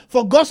giver.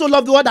 For God so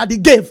loved the world that he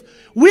gave.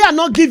 We are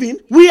not giving.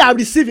 We are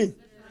receiving.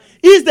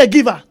 He is the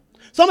giver.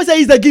 Somebody say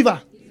he's the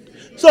giver.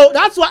 So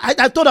that's why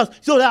I told us.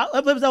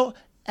 So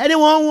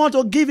anyone want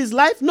to give his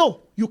life?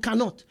 No, you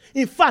cannot.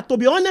 In fact, to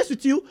be honest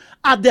with you,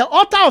 at the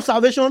altar of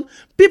salvation,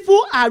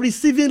 people are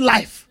receiving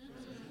life,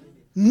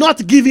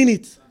 not giving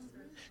it.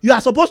 You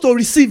are supposed to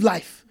receive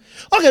life.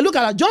 Okay, look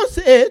at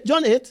that.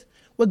 John 8.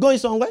 We're going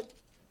somewhere.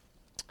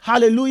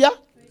 Hallelujah.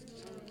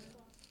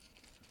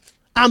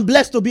 I'm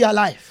blessed to be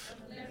alive.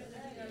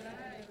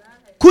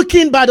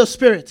 Quickened by the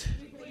Spirit.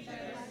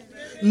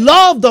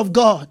 Loved of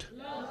God.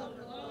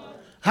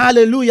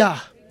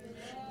 Hallelujah.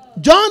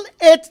 John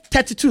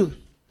 8:32.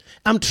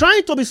 I'm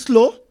trying to be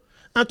slow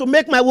and to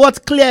make my words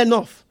clear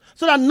enough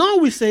so that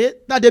none will say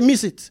that they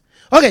miss it.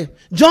 Okay,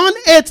 John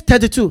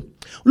 8:32.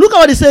 Look at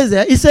what it says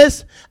there. It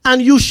says, and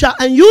you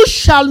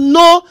shall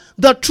know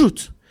the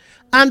truth,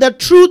 and the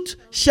truth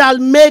shall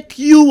make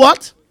you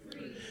what?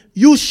 Free.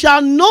 You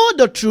shall know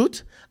the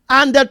truth,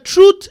 and the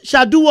truth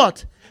shall do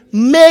what?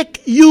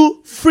 Make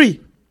you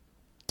free.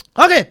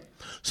 Okay,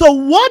 so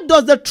what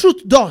does the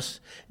truth do?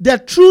 The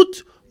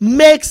truth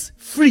makes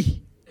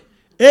free.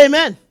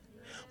 Amen.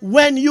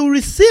 When you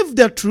receive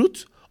the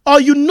truth,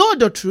 or you know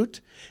the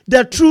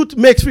truth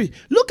makes free.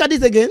 Look at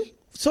this again.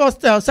 So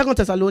 2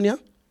 Thessalonians.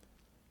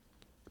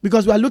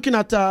 Because we are looking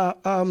at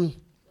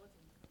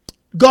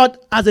God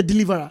as a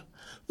deliverer.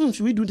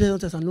 Should we do 2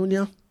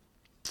 Thessalonians?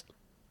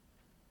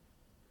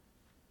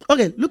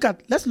 Okay,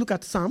 let's look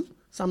at Psalm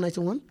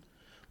 91.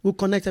 We'll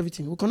connect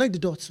everything. We'll connect the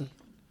dots soon.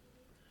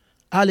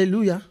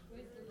 Hallelujah.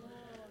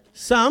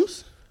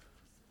 Psalms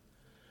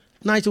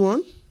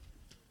 91.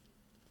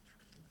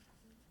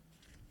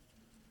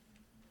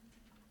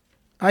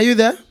 Are you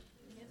there?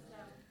 Yes,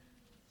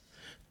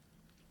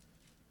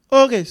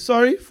 okay,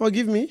 sorry,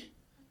 forgive me.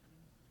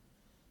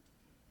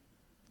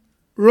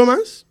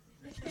 Romans.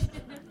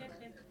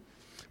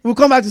 We'll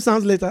come back to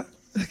Psalms later.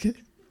 Okay.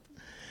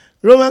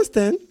 Romans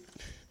 10.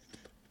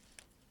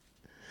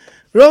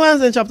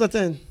 Romans in chapter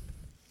 10.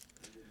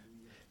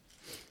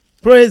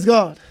 Praise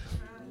God.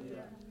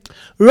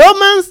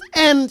 Romans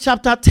and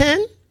chapter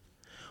 10.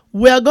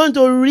 We are going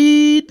to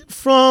read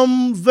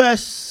from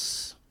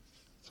verse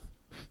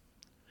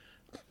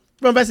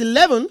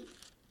 11.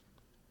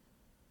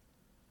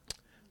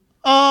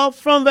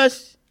 From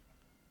verse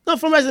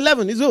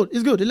 11. It's good.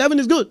 It's good. 11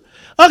 is good.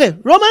 Okay,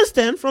 Romans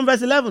 10 from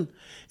verse 11.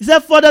 It said,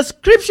 for the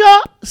scripture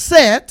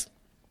said,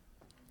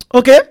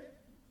 okay,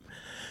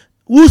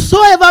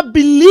 whosoever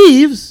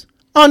believes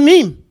on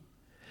him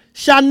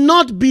shall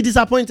not be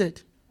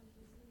disappointed.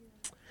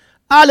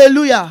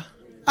 Hallelujah.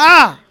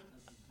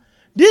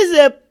 This is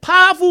a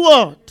powerful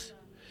word.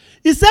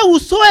 He said,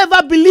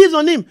 whosoever believes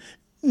on him.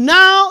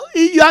 Now,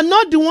 you are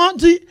not the one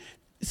to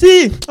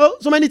see.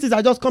 So many things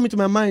are just coming to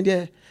my mind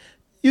here.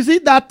 You see,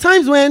 there are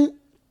times when,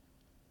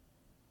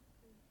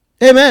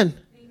 amen.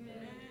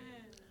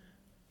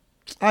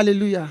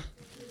 Hallelujah.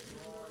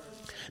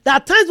 There are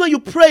times when you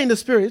pray in the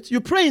spirit, you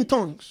pray in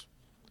tongues.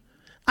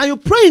 And you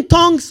pray in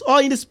tongues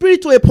or in the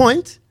spirit to a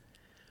point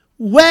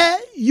where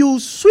you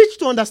switch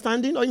to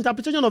understanding or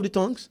interpretation of the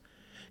tongues.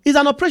 It's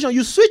an operation.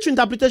 You switch to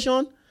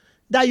interpretation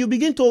that you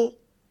begin to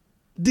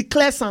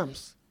declare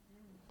psalms.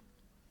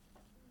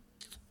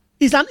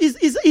 It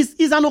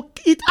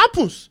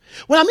happens.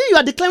 When I mean you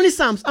are declaring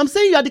psalms, I'm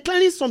saying you are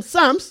declaring some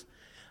psalms,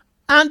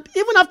 and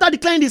even after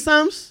declaring the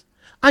psalms,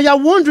 and you are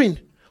wondering,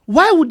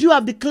 why would you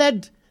have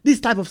declared this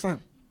type of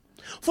psalm?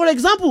 For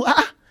example,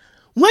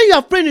 when you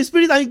are praying in the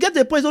spirit and you get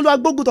to a point, I don't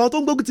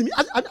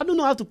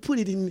know how to put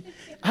it in.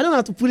 I don't know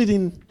how to put it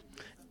in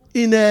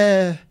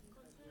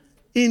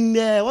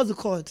what's it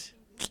called?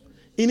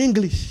 In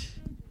English.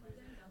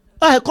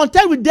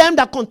 Contend with them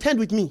that contend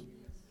with me.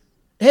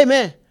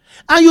 Amen.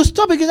 And you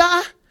stop because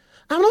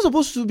I'm not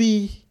supposed to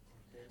be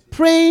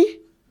praying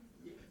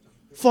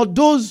for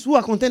those who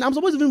are content. I'm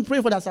supposed to be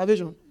praying for their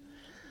salvation.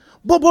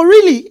 But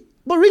really,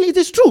 it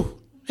is true.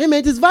 Amen.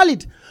 It is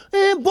valid.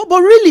 But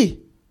really,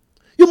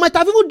 you might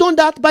have even done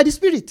that by the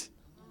Spirit.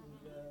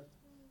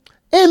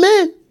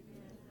 Amen.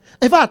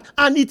 In fact,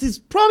 and it is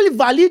probably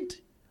valid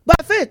by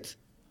faith.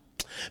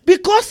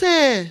 Because,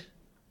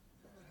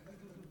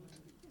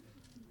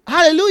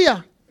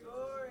 hallelujah.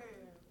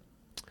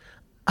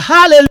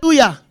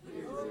 Hallelujah.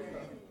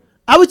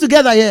 Are we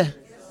together here?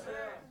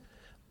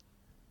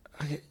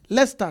 Okay,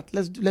 let's start.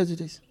 Let's do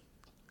this.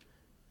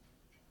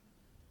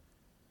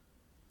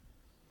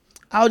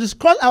 I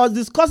was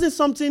discussing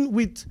something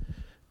with,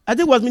 I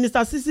think it was Minister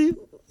Sisi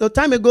a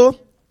time ago.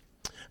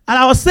 And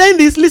I was saying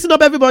this, listen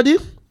up everybody.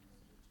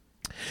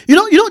 You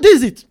know,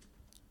 this is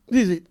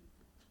it.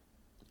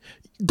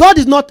 God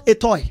is not a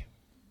toy.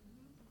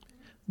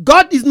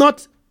 God is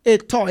not a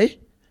toy.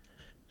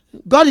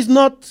 God is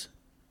not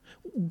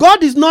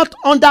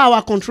under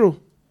our control.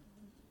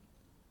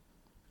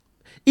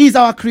 He is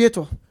our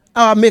creator,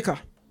 our maker.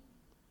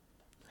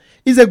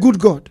 He's a good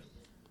God.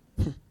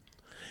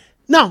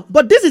 Now,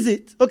 but this is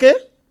it, okay?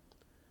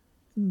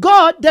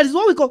 God, there is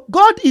what we call,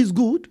 God is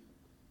good.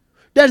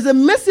 There is a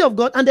mercy of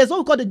God, and there's what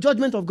we call the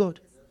judgment of God.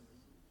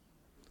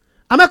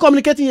 Am I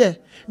communicating here?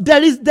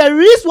 There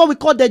is what we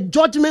call the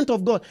judgment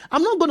of God.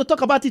 I'm not going to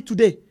talk about it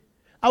today.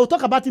 I will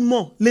talk about it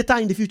more later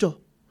in the future.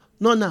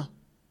 Not now.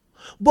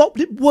 But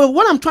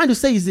what I'm trying to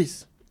say is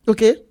this,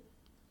 okay?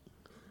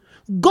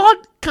 God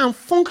can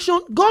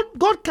function,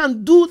 God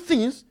can do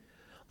things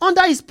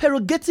under his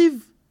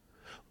prerogative.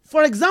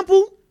 For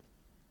example,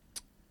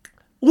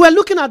 we're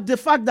looking at the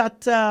fact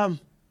that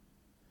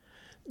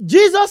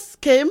Jesus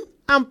came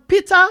and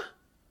Peter,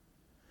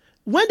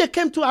 when they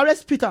came to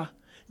arrest Peter,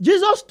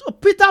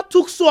 Peter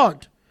took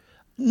sword,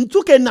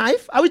 took a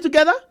knife, are we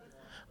together?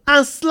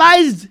 And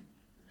sliced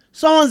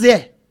someone's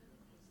hair.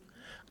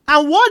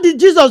 And what did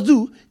Jesus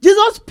do?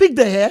 Jesus picked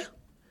the hair,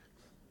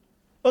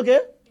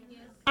 okay,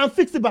 and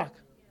fixed it back.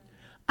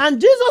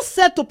 And Jesus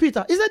said to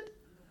Peter, he said,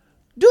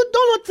 do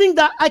not think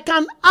that I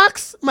can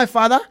ask my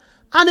Father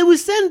and he will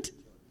send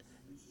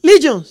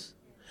legions.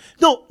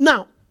 No,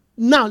 now,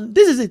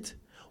 this is it.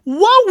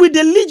 What will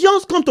the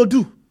legions come to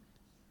do?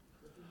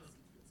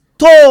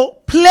 To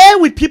play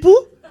with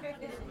people?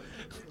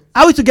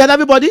 Are we together,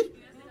 everybody?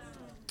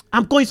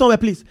 I'm going somewhere,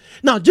 please.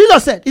 Now,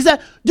 Jesus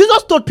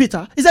told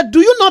Peter, he said, do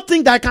you not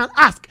think that I can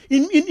ask?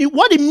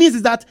 What it means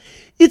is that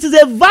it is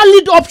a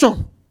valid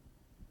option.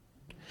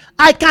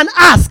 I can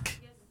ask.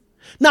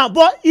 Now,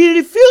 but he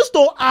refused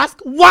to ask.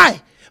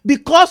 Why?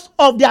 Because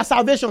of their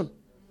salvation.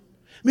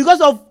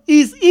 Because of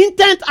his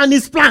intent and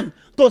his plan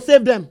to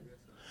save them.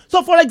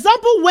 So, for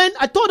example, when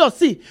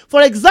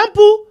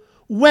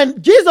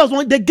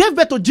they gave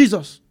birth to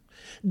Jesus,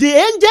 the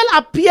angel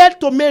appeared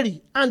to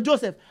Mary and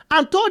Joseph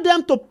and told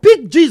them to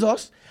pick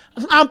Jesus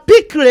and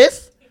pick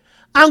Grace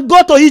and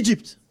go to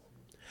Egypt.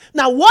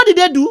 Now, what did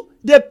they do?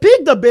 They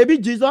picked the baby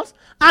Jesus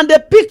and they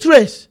picked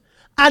Grace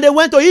and they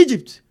went to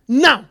Egypt.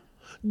 Now,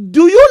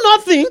 do you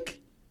not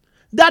think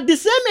that the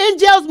same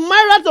angels,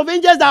 myriads of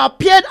angels that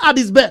appeared at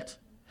his birth,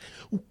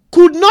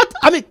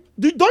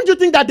 don't you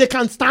think that they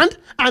can stand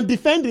and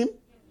defend him?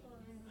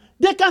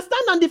 They can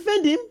stand and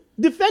defend him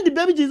defend the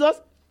baby Jesus,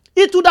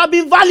 it would have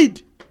been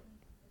valid.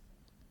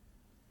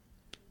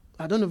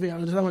 I don't know if you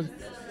understand what.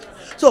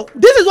 So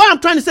this is what I'm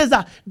trying to say, is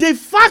that the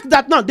fact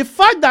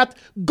that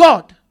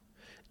God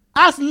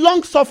has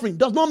long suffering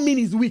does not mean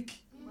he's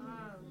weak.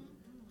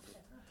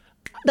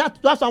 That's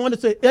what I want to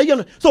say.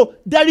 So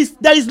there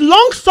is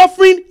long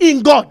suffering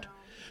in God.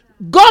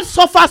 God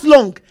suffers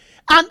long.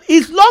 And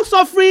his long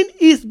suffering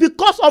is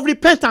because of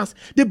repentance.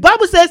 The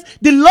Bible says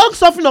the long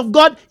suffering of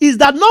God is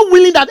that not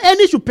willing that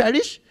any should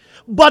perish,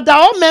 but that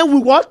all men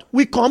will what?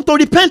 Will come to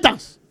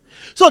repentance.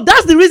 So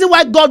that's the reason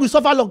why God will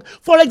suffer long.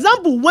 For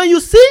example, when you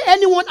see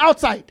anyone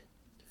outside,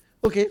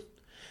 okay,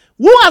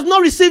 who has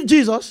not received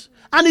Jesus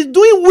and is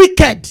doing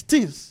wicked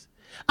things,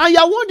 and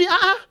you're wondering,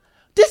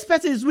 this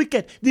person is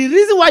wicked. The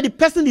reason why the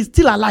person is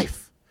still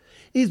alive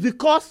is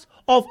because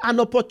of an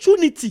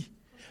opportunity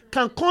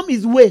can come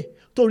his way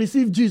to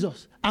receive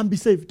Jesus and be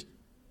saved.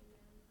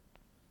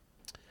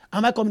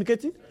 Am I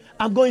communicating?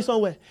 I'm going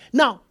somewhere.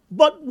 Now,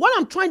 but what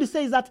I'm trying to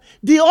say is that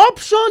the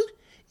option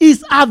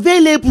is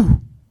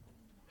available.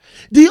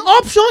 The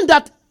option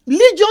that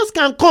legions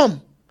can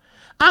come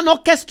and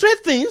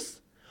orchestrate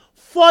things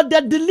for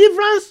the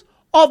deliverance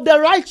of the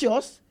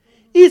righteous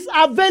is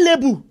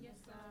available.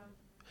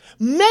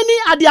 Many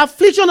are the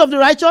affliction of the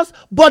righteous,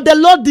 but the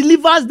Lord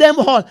delivers them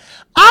all.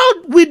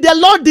 How will the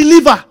Lord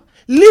deliver?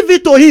 Leave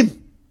it to him.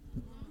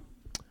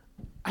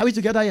 Are we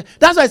together here?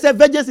 That's why I said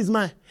vengeance is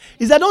mine.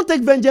 He said, don't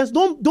take vengeance.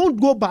 Don't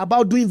go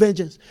about doing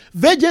vengeance.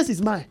 Vengeance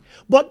is mine.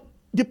 But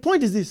the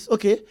point is this,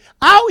 okay?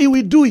 How he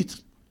will do it?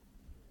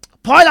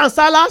 Paul and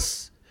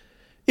Silas,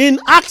 in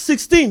Acts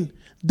 16,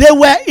 they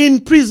were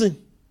in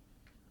prison.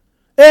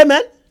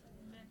 Amen?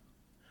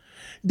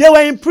 They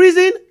were in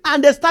prison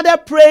and they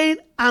started praying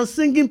and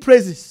singing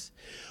praises.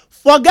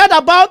 Forget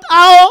about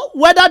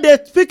whether they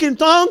speak in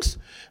tongues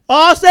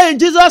or say in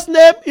Jesus'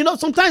 name.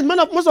 Sometimes,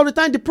 most of the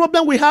time, the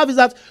problem we have is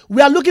that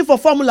we are looking for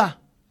formula.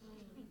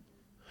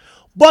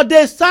 But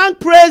they sang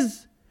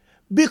praise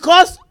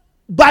because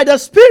by the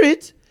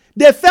Spirit,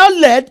 they felt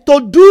led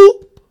to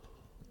do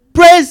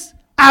praise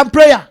and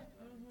prayer.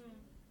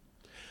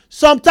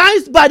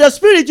 Sometimes by the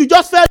Spirit, you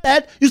just felt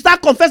led, you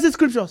start confessing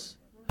scriptures.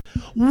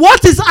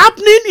 What is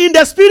happening in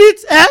the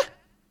Spirit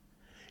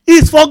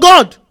is for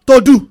God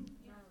to do.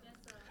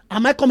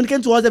 Am I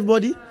communicating to us,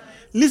 everybody?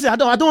 Listen, I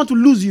don't want to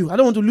lose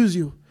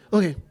you.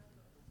 Okay.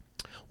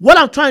 What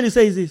I'm trying to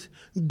say is this.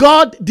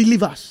 God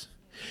delivers.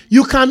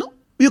 You can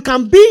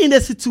be in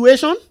a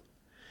situation.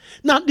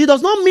 Now, it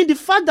does not mean the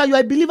fact that you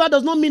are a believer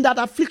does not mean that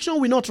affliction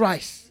will not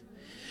rise.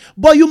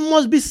 But you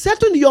must be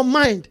certain in your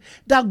mind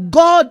that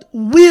God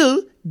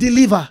will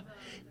deliver.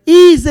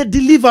 He is a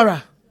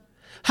deliverer.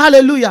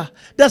 Hallelujah.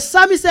 The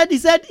psalmist said,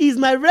 he is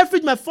my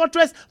refuge, my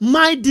fortress,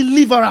 my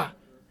deliverer.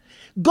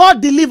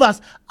 God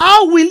delivers.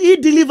 How will he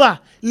deliver?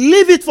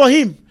 Leave it for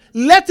him.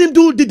 Let him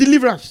do the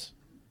deliverance.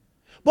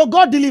 But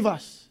God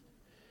delivers.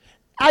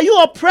 Are you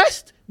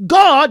oppressed?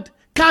 God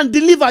can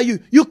deliver you.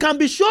 You can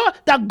be sure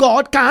that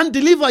God can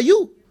deliver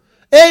you.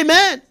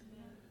 Amen.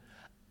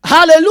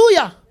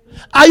 Hallelujah.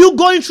 Are you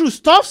going through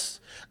stuffs?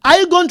 Are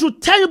you going through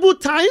terrible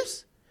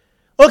times?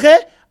 Okay.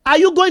 Are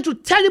you going through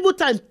terrible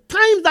times?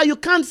 Times that you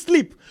can't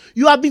sleep.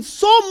 You have been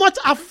so much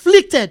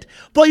afflicted,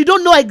 but you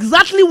don't know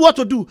exactly what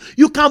to do.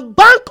 You can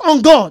bank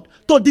on God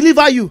to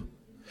deliver you.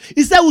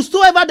 He said,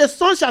 whosoever the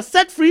Son shall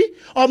set free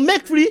or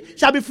make free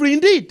shall be free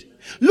indeed.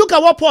 Look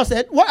at what Paul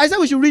said. I said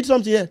we should read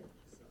something here.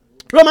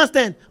 Romans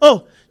 10.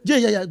 Oh,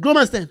 yeah.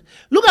 Romans 10.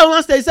 Look at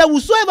Romans 10. He said,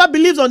 whosoever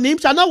believes on him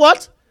shall not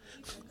what?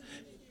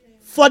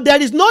 For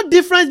there is no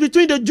difference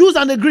between the Jews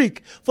and the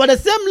Greek. For the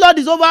same Lord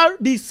is over,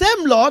 the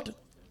same Lord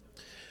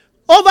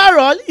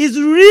overall is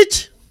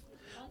rich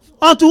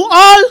unto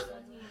all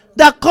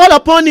that call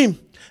upon him.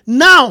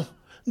 Now,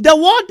 the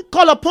word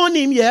call upon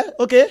him here,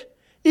 okay,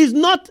 is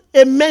not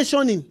a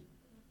mentioning.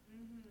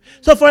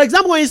 So, for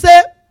example, when you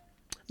say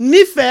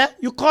Nepher,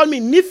 you call me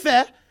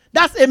Nepher,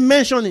 that's a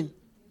mentioning.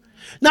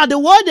 Now, the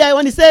word there,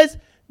 when it says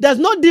there's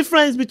no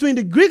difference between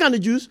the Greek and the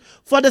Jews,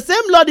 for the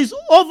same Lord is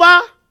over,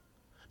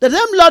 the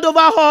same Lord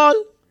over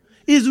all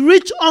is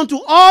rich unto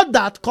all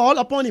that call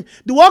upon him.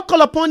 The word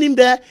call upon him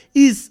there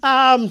is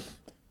an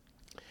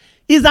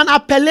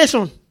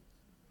appellation.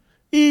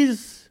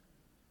 Is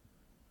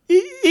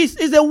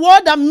a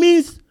word that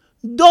means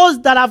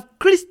those that have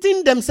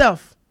christened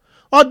themselves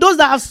or those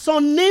that have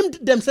surnamed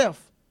themselves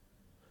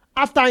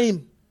after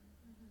him.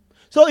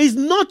 So it's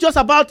not just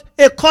about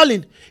a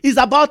calling. It's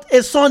about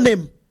a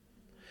surname.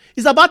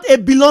 It's about a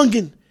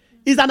belonging.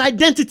 It's an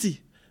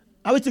identity.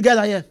 Are we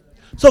together here?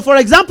 So for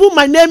example,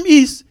 my name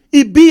is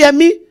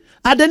Ibiemi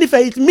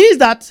Adenife. It means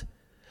that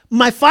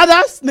my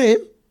father's name,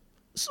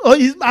 so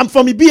I'm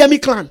from Ibiemi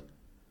clan.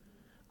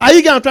 Are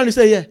you getting what I'm trying to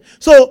say here?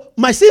 So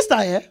my sister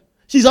here,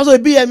 she's also a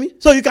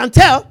BME. So you can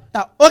tell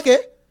that, okay,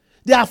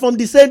 they are from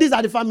the same, these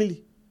are the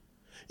family.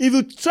 If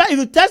you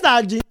test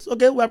our genes,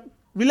 okay, we're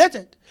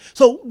related.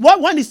 So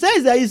when he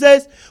says there, he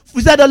said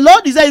the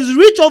Lord, he says, is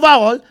rich over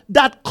all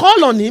that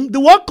call on him. The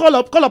word call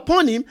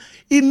upon him,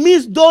 it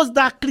means those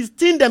that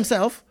christen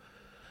themselves,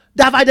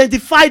 that have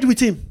identified with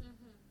him.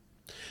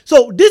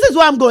 So this is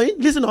where I'm going.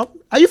 Listen up.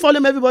 Are you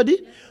following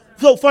everybody?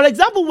 So, for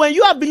example, when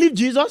you have believed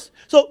Jesus,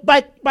 so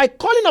by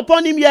calling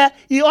upon him here,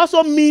 it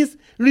also means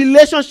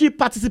relationship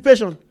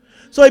participation.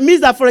 So it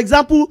means that, for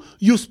example,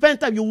 you spend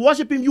time, you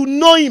worship him, you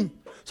know him.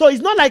 So it's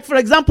not like, for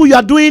example, you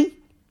are doing,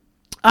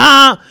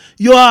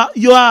 you are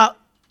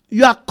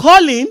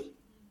calling.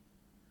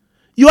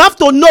 You have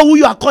to know who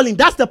you are calling.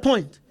 That's the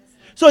point.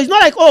 So it's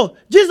not like, oh,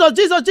 Jesus,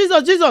 Jesus,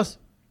 Jesus, Jesus.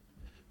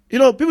 You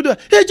know, people do,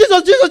 hey,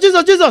 Jesus, Jesus,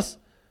 Jesus, Jesus.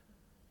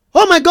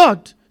 Oh my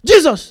God,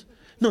 Jesus.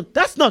 No,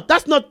 that's not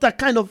the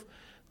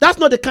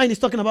kind he's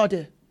talking about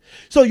here.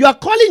 So you are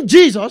calling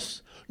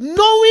Jesus,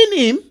 knowing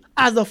him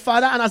as the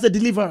Father and as a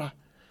deliverer,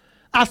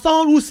 as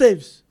someone who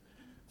saves.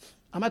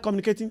 Am I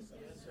communicating?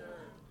 Yes, sir.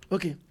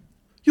 Okay.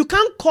 You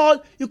can't call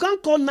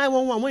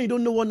 911 when you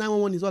don't know what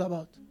 911 is all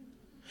about.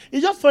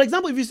 It's just, for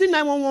example, if you see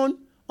 911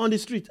 on the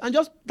street and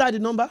just dial the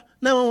number,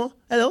 911,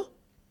 hello?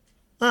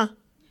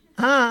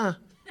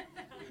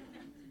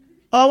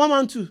 Or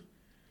 112.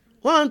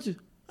 112.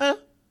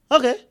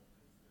 Okay.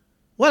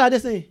 What are they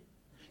saying?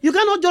 You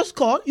cannot just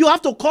call. You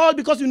have to call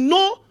because you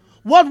know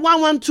what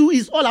 112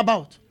 is all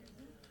about.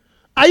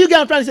 Are you getting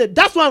what I'm trying to say?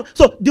 That's one.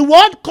 So the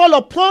word call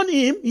upon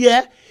him,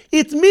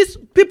 it means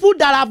people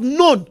that have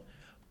known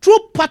through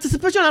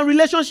participation and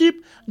relationship,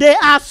 they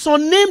are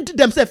surnamed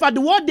themselves. And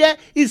the word there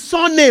is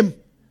surname.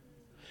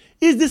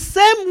 It's the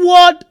same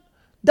word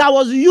that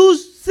was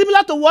used,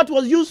 similar to what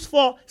was used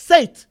for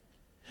Seth.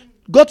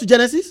 Go to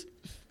Genesis.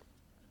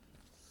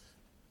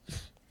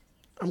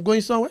 I'm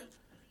going somewhere.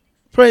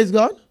 Praise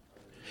God.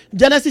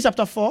 Genesis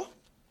chapter 4.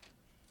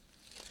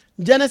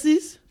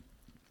 Genesis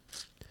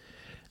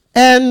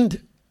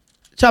and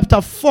chapter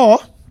 4.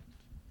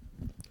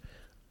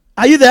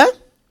 Are you there?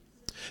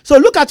 So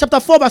look at chapter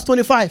 4 verse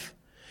 25.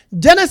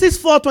 Genesis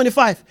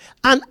 4:25.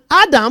 And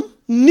Adam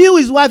knew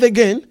his wife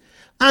again,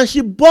 and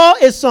she bore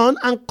a son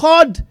and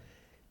called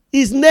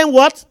his name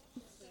what?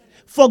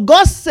 For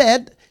God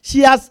said, she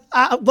has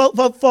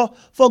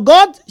for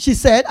God, she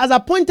said, has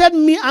appointed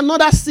me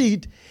another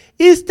seed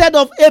instead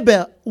of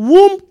Abel,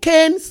 whom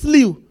Cain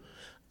slew.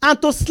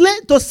 And to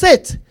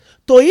Seth,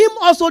 to him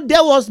also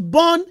there was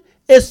born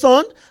a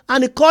son,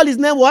 and he called his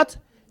name what?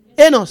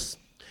 Enos.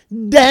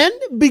 Then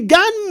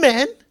began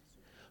men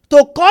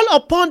to call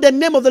upon the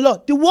name of the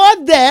Lord. The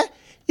word there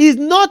is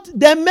not,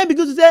 then men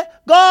begin to say,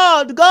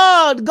 God,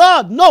 God,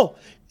 God. No.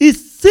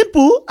 It's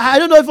simple. I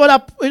don't know if other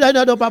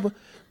people.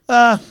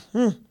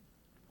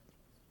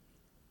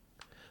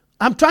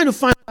 I'm trying to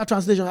find a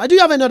translation. Do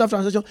you have any other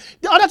translation?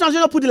 The other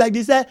translation put it like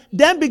this.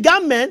 Then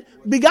men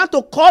began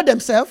to call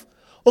themselves,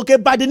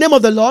 by the name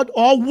of the Lord,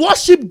 or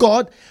worship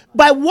God.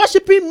 By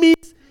worshiping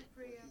means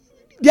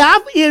they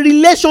have a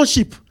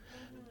relationship.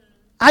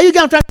 Are you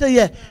getting what I'm trying to say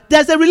here?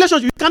 There's a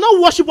relationship. You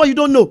cannot worship what you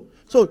don't know.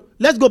 So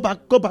let's go back.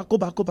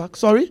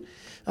 Sorry.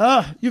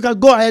 You can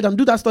go ahead and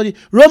do that study.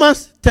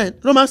 Romans 10.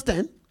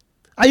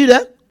 Are you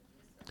there?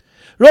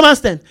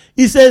 Romans 10.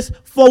 It says,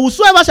 for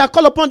whosoever shall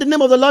call upon the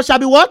name of the Lord shall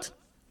be what?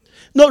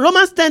 No,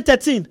 Romans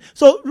 10:13.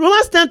 So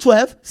Romans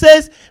 10:12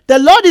 says, the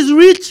Lord is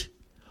rich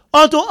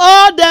unto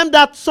all them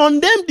that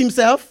surnamed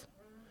himself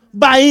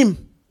by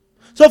him.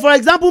 So for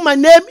example, my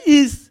name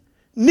is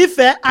Nife.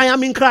 I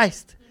am in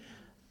Christ.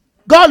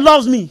 God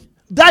loves me,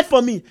 died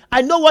for me.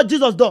 I know what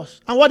Jesus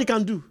does and what he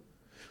can do.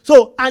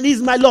 So, and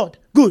he's my Lord.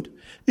 Good.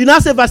 You now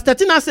say, verse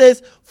 13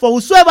 says, for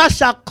whosoever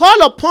shall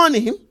call upon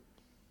him,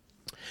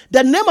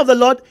 the name of the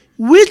Lord,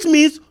 which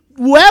means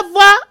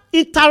whoever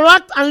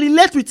interact and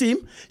relate with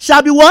him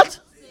shall be what?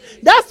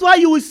 That's why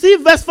you will see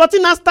verse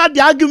 14 and start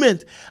the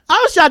argument.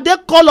 How shall they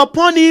call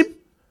upon him?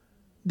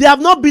 They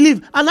have not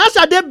believed. And how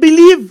shall they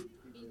believe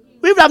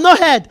if they have not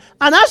heard?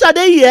 And how shall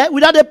they hear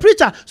without a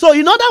preacher? So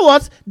in other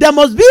words, there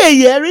must be a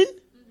hearing.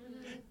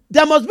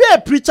 There must be a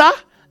preacher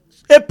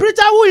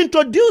who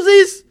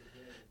introduces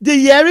the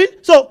hearing.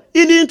 So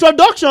in the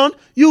introduction,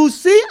 you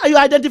see, you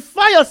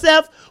identify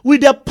yourself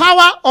with the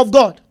power of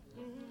God.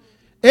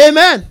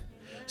 Amen.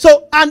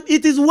 So, and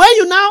it is when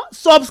you now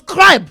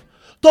subscribe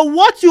to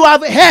what you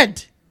have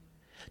heard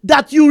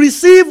that you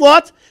receive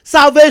what?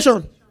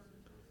 Salvation.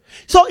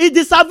 So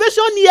the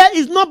salvation here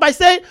is not by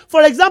saying,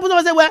 for example,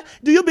 someone say, well,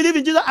 do you believe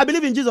in Jesus? I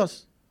believe in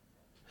Jesus.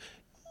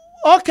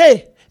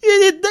 Okay.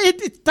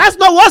 That's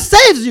not what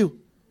saves you.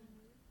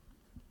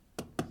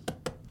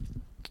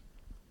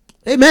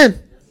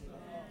 Amen.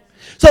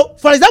 So,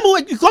 for example,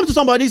 when you come to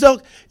somebody,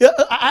 so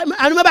I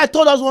remember I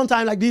told us one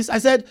time like this. I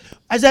said,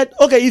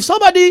 okay, if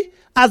somebody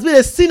has been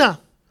a sinner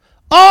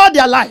all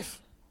their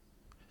life,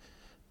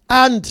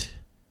 and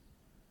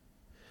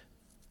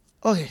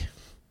okay,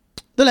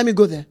 don't let me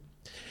go there.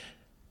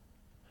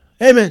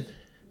 Amen.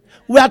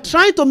 We are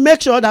trying to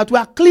make sure that we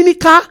are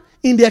clinical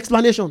in the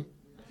explanation.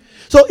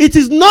 So it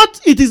is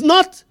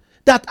not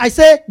that I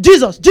say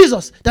Jesus,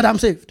 that I'm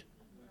saved.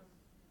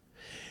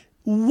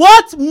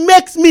 What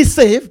makes me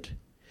saved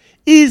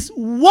is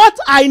what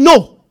I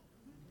know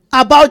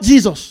about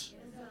Jesus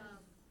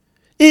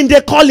in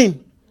the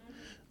calling.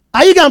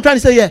 Are you getting what I'm trying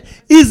to say here?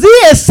 Is he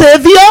a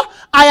savior?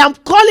 I am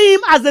calling him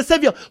as the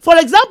savior. For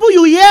example,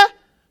 you hear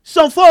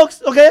some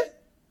folks,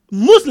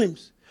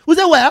 Muslims, We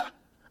say, well,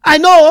 I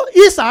know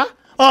Isa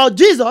or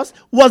Jesus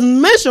was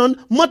mentioned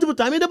multiple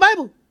times in the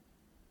Bible.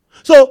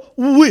 So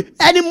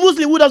any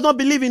Muslim who does not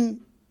believe in,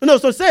 any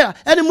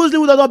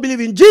Muslim who does not believe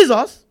in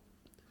Jesus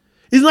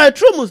is not a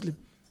true Muslim.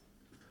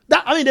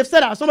 They've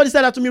said that. Somebody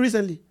said that to me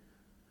recently.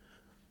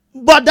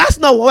 But that's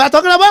not what we're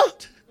talking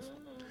about.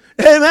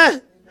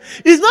 Amen.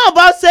 It's not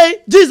about saying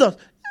Jesus.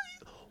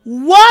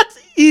 Who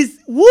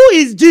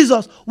is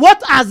Jesus?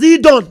 What has he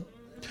done?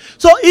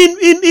 So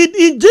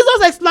in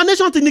Jesus'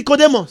 explanation to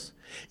Nicodemus,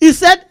 he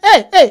said,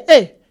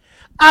 hey,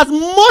 as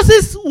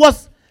Moses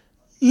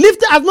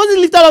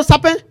lifted up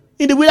serpent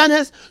in the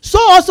wilderness, so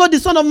also the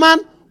Son of Man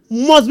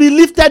must be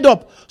lifted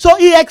up. So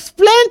he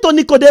explained to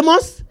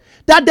Nicodemus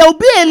that there will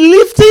be a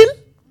lifting,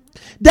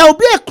 there will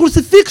be a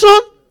crucifixion.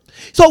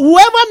 So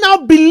whoever now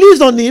believes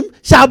on him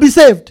shall be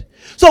saved.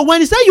 So when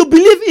he said you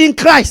believe in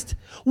Christ,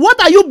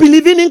 what are you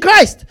believing in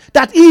Christ?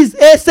 That he is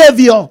a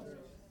savior,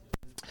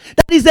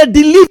 that is a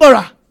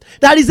deliverer,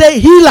 that is a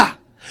healer.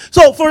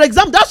 So for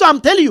example, that's what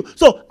I'm telling you.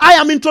 So I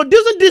am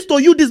introducing this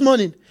to you this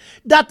morning,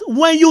 that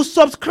when you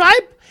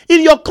subscribe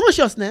in your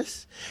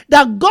consciousness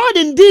that God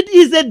indeed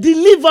is a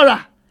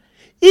deliverer,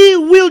 he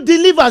will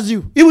deliver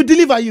you. He will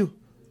deliver you.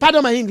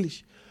 Pardon my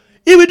English.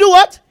 He will do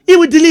what? He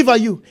will deliver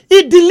you.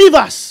 He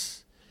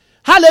delivers.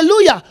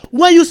 Hallelujah.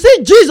 When you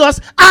see Jesus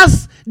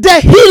as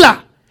the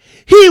healer,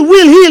 he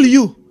will heal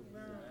you.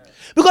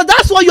 Because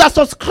that's what you are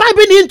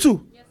subscribing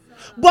into.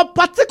 But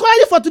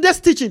particularly for today's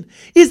teaching,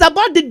 it's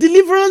about the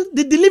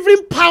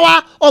delivering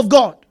power of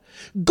God.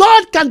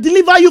 God can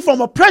deliver you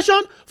from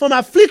oppression, from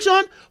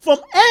affliction, from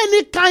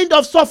any kind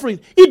of suffering.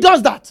 He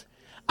does that.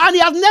 And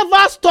he has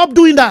never stopped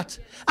doing that.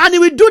 And he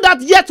will do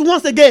that yet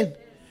once again.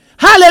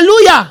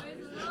 Hallelujah.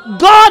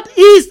 God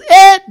is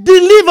a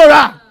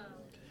deliverer.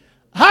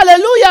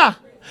 Hallelujah.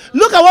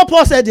 Look at what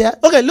Paul said there.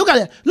 Okay, look at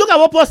it. Look at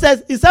what Paul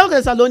says in 2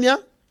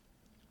 Thessalonians.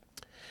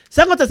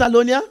 2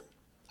 Thessalonians.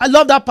 I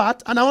love that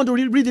part, and I want to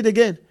read it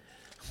again.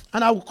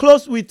 And I will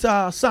close with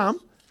Psalm,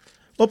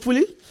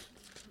 hopefully.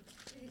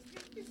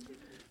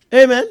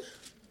 Amen.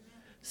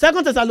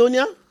 2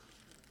 Thessalonians.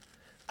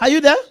 Are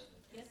you there?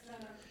 Yes,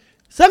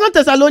 sir. 2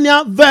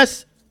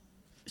 Thessalonians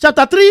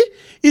chapter 3,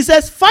 it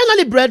says,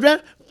 finally,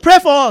 brethren, pray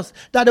for us,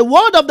 that the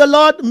word of the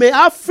Lord may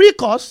have free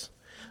course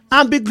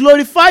and be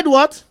glorified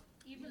what?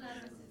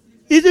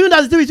 Even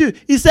as it is with you.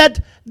 He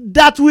said,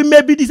 that we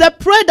may be, he said,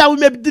 pray that we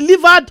may be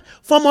delivered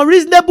from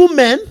unreasonable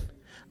men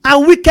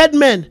and wicked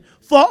men,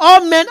 for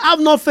all men have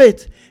no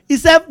faith. He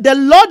said, the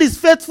Lord is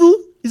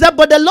faithful. He said,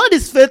 but the Lord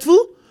is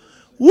faithful,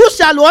 who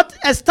shall what?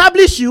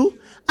 Establish you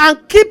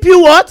and keep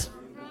you what?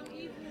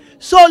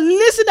 So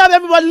listen up,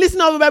 everybody.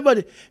 Listen up,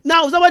 everybody.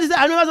 Now, somebody said,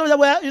 I remember somebody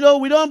said, well,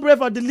 we don't pray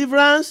for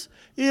deliverance.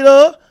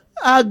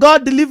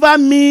 God deliver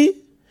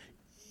me.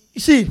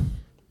 You see,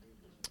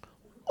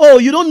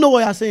 you don't know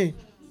what you're saying.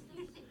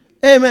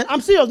 Amen.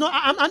 I'm serious. No,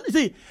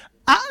 see,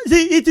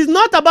 it is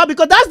not about,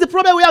 because that's the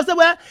problem we have. Say,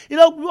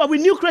 we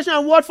new creation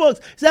and word folks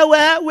say, we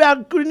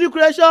are new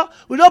creation.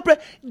 We don't pray.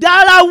 There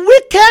are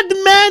wicked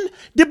men.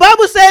 The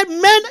Bible said,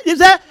 men.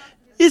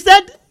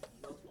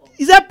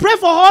 He said, pray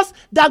for us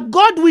that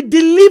God will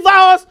deliver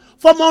us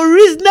from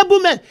unreasonable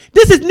men.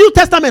 This is New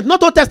Testament,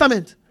 not Old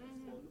Testament.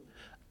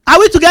 Are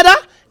we together?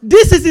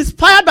 This is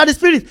inspired by the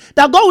Spirit,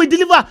 that God will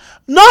deliver.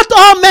 Not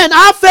all men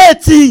have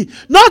faith.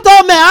 Not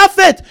all men have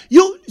faith.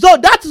 So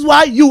that is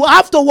why you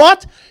have to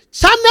what?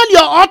 Channel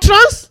your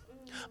utterance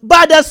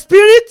by the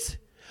Spirit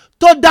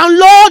to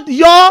download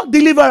your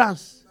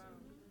deliverance.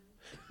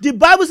 The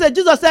Bible says,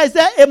 Jesus said,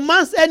 a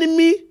man's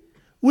enemy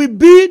will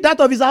be that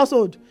of his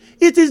household.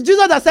 It is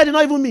Jesus that said it,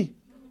 not even me.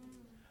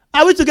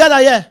 Are we together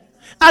here?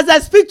 As I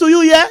speak to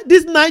you here,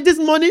 this night,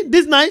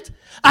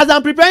 as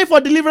I'm preparing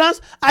for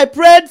deliverance, I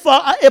prayed for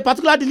a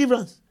particular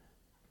deliverance.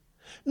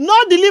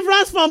 Not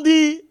deliverance from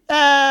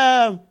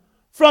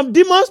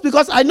demons,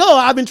 because I know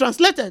I've been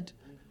translated.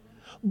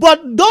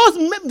 But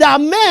there are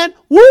men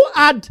who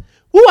had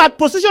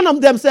positioned of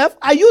themselves.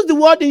 I use the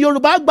word in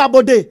Yoruba,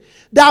 babode.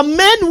 There are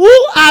men who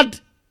had,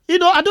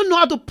 I don't know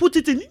how to put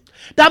it in.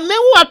 There are men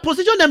who had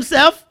positioned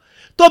themselves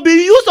to be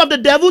used of the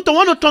devil to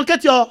want to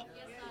truncate your.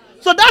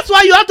 So that's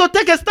why you have to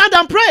take a stand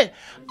and pray.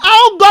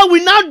 How God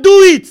will now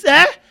do it,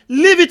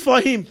 leave it for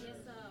him.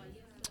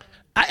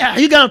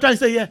 You get what I'm trying to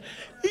say here?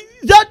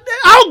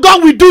 How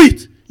God will do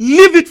it,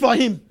 leave it for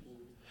him.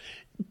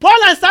 Paul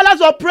and Silas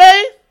was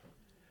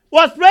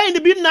praying in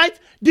the midnight.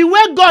 The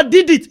way God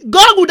did it,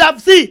 God would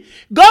have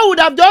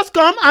just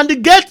come and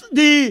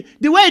the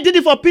way he did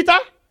it for Peter.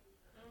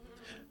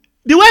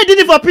 The way he did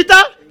it for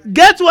Peter,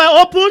 gates were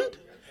opened,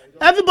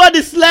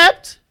 everybody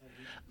slept,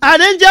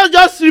 an angel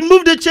just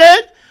removed the chain,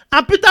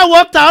 and Peter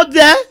walked out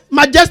there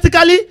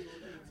majestically.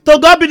 To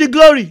God be the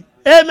glory.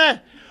 Amen.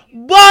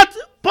 But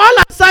Paul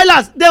and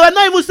Silas, they were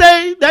not even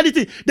saying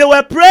anything. They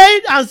were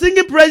praying and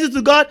singing praises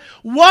to God.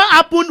 What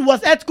happened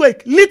was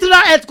earthquake, literal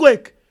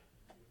earthquake.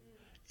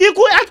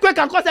 Equal earthquake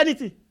can cause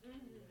anything.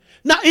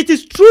 Now it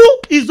is through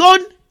his own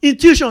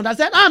intuition that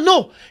said,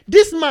 no,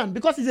 this man,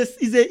 because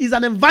he's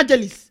an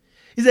evangelist,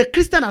 he's a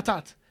Christian at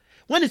heart.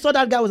 When he saw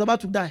that guy was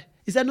about to die,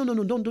 he said, no,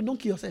 don't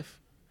kill yourself.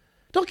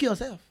 Don't kill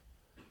yourself.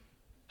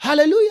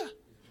 Hallelujah.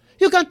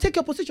 You can take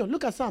your position.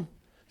 Look at Psalm.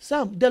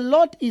 Psalm, the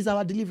Lord is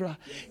our deliverer.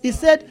 He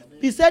said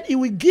he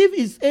will give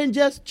his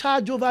angels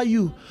charge over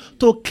you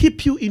to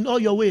keep you in all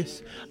your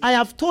ways. I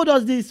have told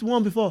us this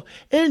one before.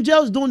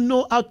 Angels don't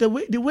know how the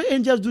way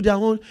angels do their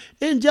own.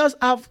 Angels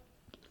have,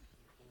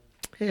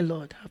 hey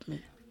Lord, help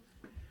me.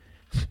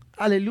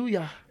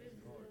 Hallelujah.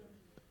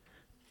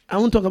 I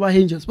won't talk about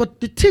angels, but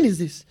the thing is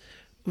this.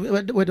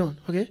 We're done,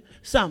 okay?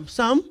 Psalm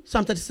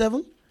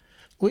 37.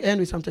 We end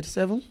with Psalm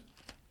 37.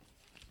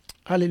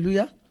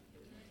 Hallelujah.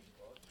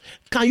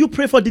 Can you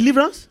pray for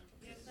deliverance?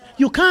 Yes,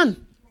 you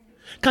can.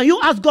 Can you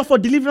ask God for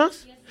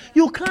deliverance? Yes,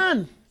 you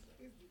can.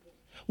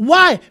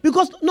 Why?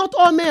 Because not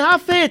all men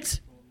have faith.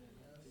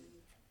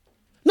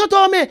 Not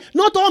all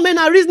men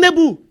are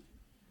reasonable.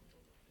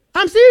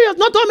 I'm serious.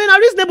 Not all men are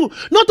reasonable.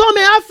 Not all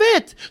men have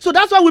faith. So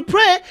that's why we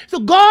pray. So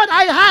God,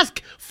 I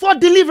ask for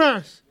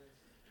deliverance.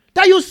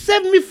 That you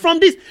save me from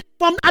this,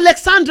 from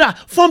Alexandra,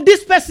 from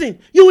this person.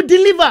 You will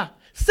deliver.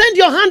 Send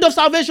your hand of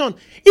salvation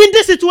in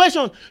this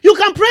situation. You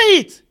can pray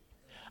it.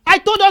 I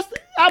told us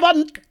about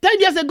 10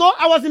 years ago,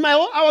 I was in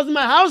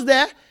my house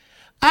there.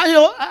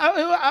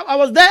 I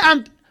was there,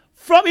 and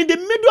from in the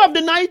middle of the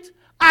night,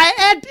 I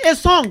heard a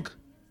song.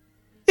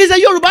 It's a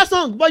Yoruba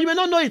song, but you may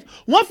not know it.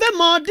 The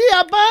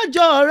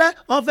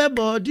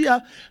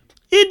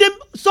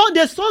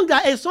song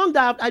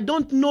that I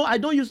don't know, I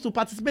don't used to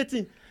participate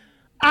in.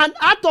 And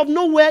out of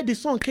nowhere, the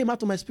song came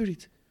out of my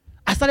spirit.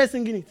 I started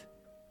singing it.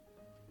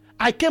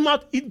 I came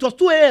out, it was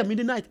 2 a.m. in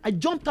the night. I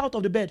jumped out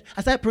of the bed.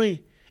 I started praying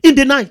in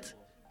the night.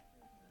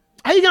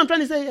 Are you what I'm trying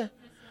to say here?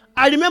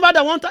 I remember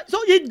that one time. So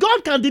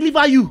God can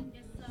deliver you.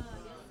 Yes, sir. Yes,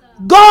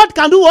 sir. God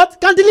can do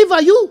what? Can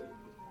deliver you.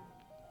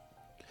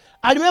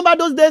 I remember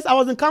those days I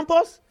was in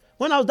campus.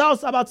 When that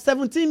was about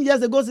 17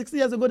 years ago, 16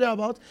 years ago,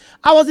 thereabout.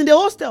 I was in the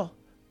hostel.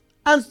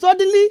 And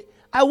suddenly,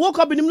 I woke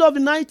up in the middle of the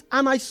night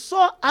and I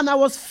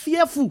was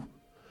fearful.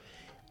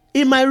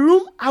 In my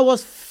room, I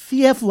was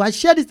fearful. I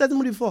shared this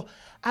testimony before.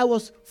 I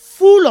was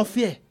full of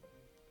fear.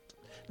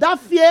 That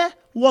fear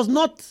is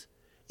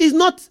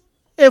not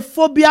a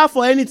phobia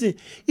for anything.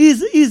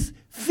 Is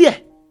fear.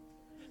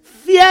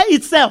 Fear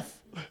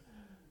itself.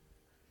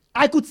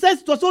 I could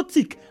sense it was so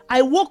thick.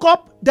 I woke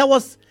up, there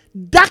was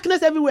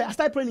darkness everywhere. I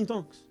started praying in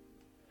tongues.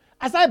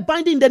 I started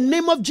binding in the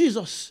name of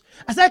Jesus.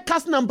 I started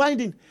casting and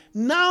binding.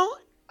 Now,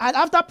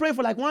 after praying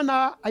for like 1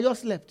 hour, I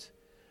just slept.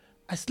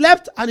 I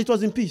slept and it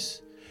was in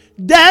peace.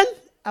 Then,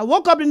 I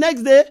woke up the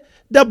next day.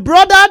 The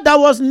brother that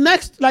was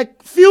next,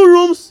 like few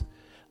rooms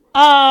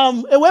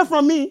away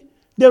from me,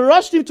 they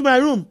rushed him to my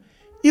room.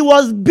 He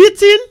was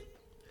beaten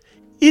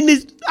in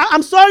his.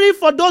 I'm sorry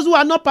for those who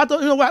are not part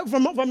of,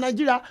 from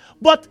Nigeria,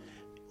 but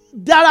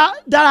there are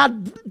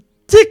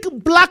thick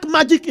black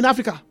magic in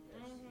Africa,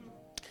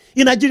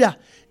 in Nigeria.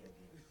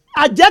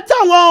 Ajeta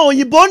wọn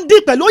òyìnbó ń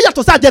dín pẹ̀lú ó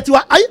yàtọ̀ sí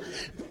àjẹtiwa.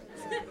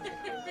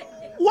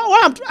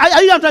 What I'm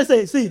trying to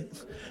say? See,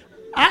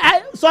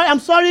 I'm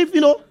sorry if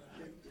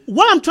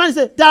what I'm trying to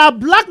say. There are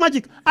black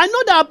magic. I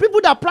know there are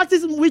people that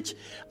practice witch.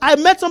 I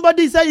met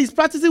somebody who said he's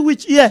practicing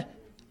witch here.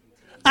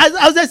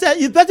 As I said,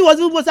 the person was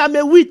supposed to say, I'm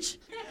a witch.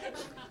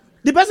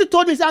 The person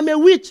told me, I'm a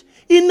witch.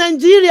 In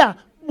Nigeria,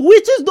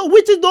 witches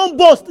don't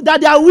boast that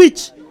they are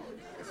witch.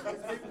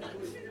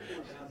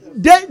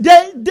 There's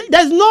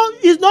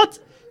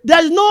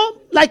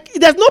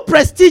no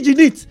prestige in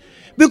it.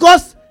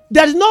 Because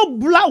there's no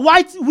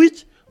white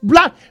witch,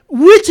 black.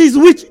 Witch is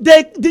witch.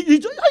 I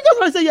just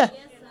want to say, yeah.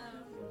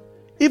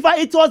 If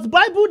it was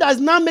Bible that's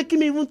now making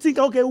me even think,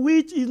 okay,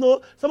 witch is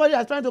somebody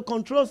that's trying to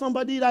control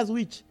somebody, that's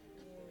witch.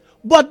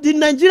 But the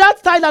Nigerian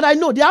style that I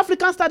know, the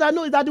African style that I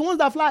know, is that the ones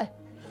that fly.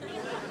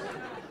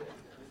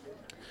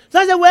 So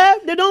I said, well,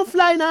 they don't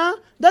fly now.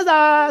 Those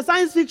are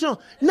science fiction.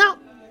 Now,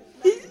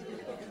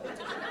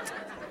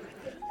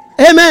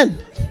 amen.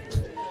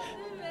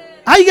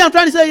 How you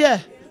trying to say yeah?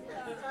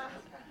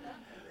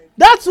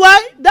 That's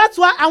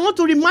why I want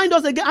to remind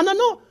us again. And I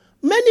know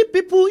many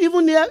people,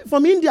 even here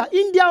from India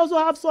also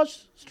have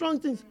such strong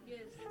things. Yes.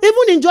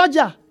 Even in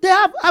Georgia,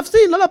 I've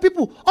seen a lot of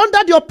people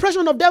under the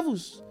oppression of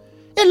devils.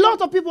 A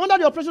lot of people under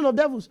the oppression of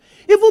devils.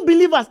 Even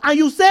believers. And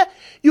you say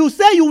you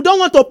don't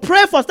want to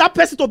pray for that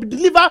person to be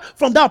delivered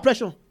from that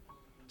oppression.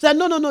 Say,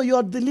 no, you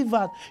are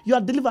delivered. You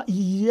are delivered.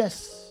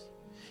 Yes.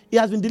 He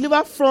has been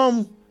delivered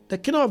from the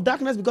kingdom of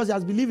darkness because he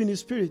has believed in his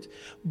spirit.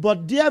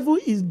 But the devil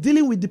is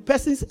dealing with the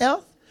person's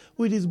health,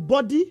 with his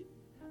body.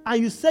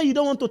 And you say you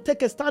don't want to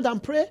take a stand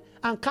and pray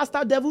and cast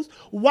out devils.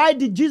 Why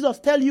did Jesus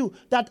tell you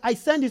that he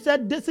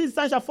said, this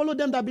sign shall follow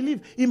them that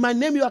believe. In my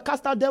name you are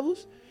cast out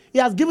devils. He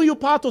has given you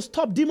power to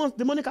stop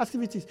demonic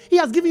activities. He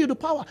has given you the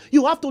power.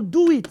 You have to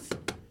do it.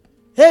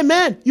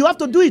 Amen. You have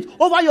to do it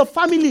over your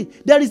family.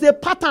 There is a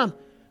pattern.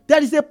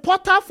 There is a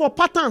potter for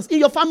patterns in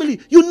your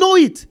family. You know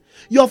it.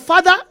 Your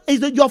father,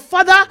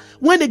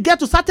 when they get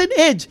to a certain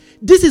age,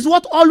 this is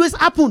what always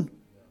happens.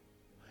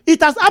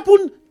 It has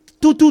happened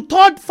to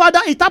third father.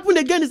 It happened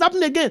again. It's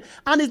happened again.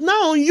 And it's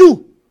now on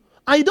you.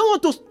 And you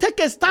don't want to take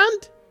a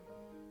stand?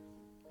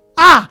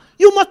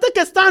 You must take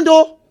a stand,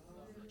 oh.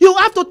 You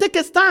have to take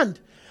a stand.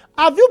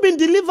 Have you been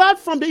delivered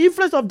from the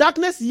influence of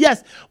darkness?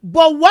 Yes.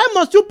 But why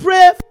must you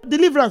pray for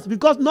deliverance?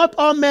 Because not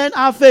all men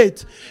have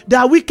faith. They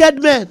are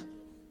wicked men.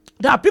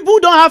 There are people who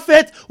don't have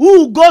faith who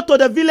will go to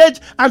the village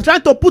and try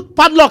to put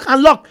padlock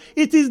and lock.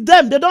 It is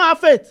them. They don't have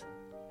faith.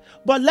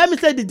 But let me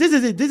say this. This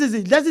is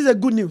it. This is a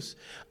good news.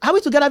 Are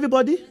we together,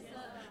 everybody? Yes,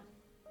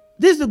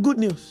 this is the good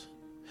news.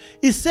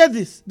 He said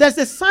this. There's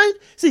a sign.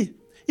 See,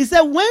 he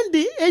said, when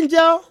the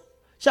angel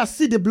shall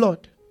see the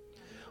blood,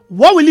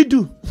 what will he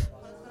do?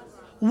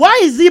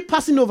 Why is he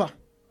passing over?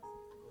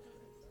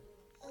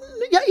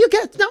 Yeah, you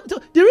get now.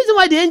 The reason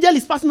why the angel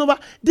is passing over,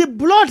 the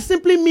blood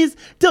simply means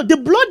the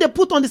blood they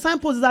put on the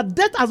signpost is that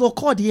death has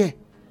occurred here.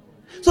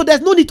 So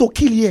there's no need to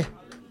kill here.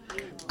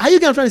 Are you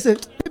getting what I'm trying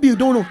to say? Maybe you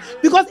don't know.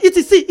 Because it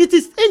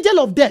is angel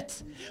of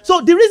death.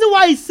 So the reason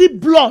why you see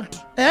blood,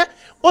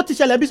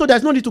 so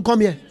there's no need to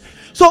come here.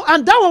 So,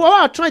 and that was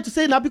what I'm trying to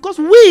say now, because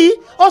we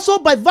also,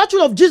 by virtue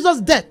of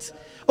Jesus' death,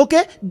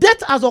 okay,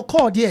 death has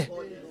occurred here.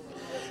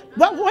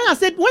 But when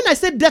I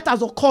said death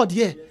has occurred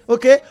here,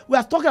 okay, we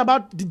are talking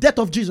about the death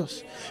of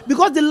Jesus.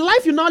 Because the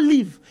life you now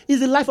live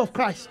is the life of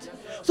Christ.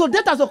 So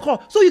death has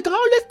occurred. So you can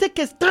always take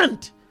a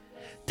stand.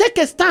 Take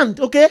a stand,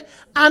 okay,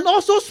 and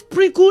also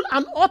sprinkle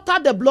and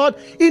utter the blood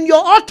in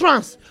your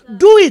utterance.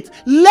 Do it.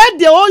 Let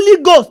the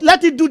Holy Ghost,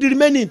 let it do the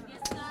remaining.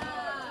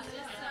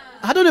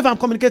 I don't know if I'm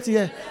communicating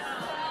here.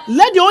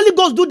 Let the Holy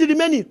Ghost do the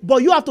remaining,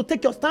 but you have to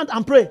take your stand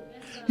and pray.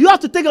 You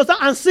have to take your stand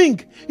and sing.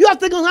 You have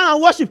to take your stand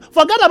and worship.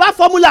 Forget about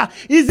formula.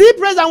 Is it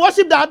praise and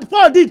worship that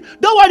Paul did?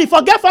 Don't worry,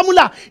 forget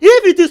formula.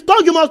 If it is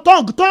tongue, you must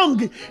tongue.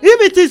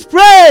 If it is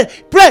pray.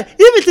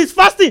 If it is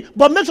fasting,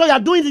 but make sure you are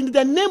doing it in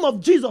the name of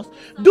Jesus.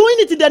 Doing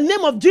it in the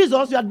name of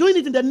Jesus, you are doing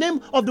it in the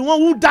name of the one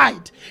who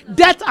died.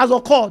 Death has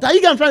occurred. Are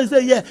you getting what I'm trying to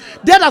say? Yeah.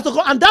 Death has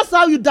occurred. And that's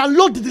how you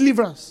download the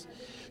deliverance.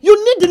 You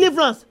need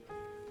deliverance.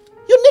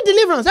 You need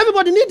deliverance.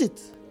 Everybody needs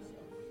it.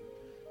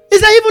 He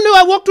said, even though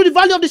I walk through the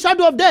valley of the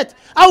shadow of death,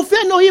 I will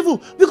fear no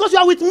evil, because you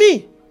are with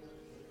me.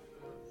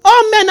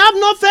 All men have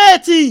no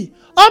faith.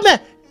 All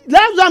men,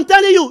 that's what I'm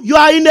telling you. You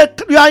are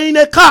in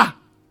a car.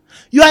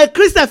 You are a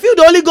Christian, feel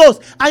the Holy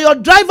Ghost, and your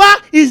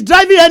driver is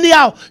driving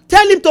anyhow.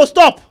 Tell him to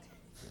stop.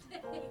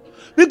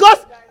 Because,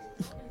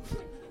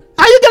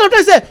 are you getting what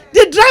I'm saying?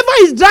 The driver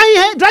is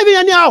driving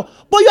anyhow,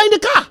 but you are in the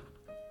car.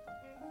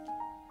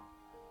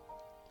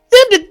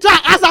 If the car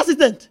has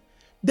accident,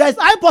 there is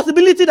high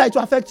possibility that it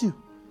will affect you.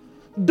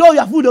 Though you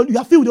are filled with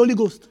the Holy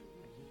Ghost.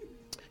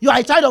 You are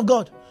a child of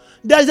God.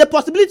 There is a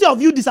possibility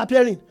of you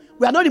disappearing.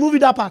 We are not removing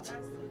that part.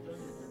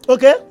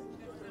 Okay?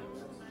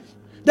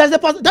 There's a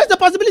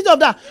possibility of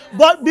that.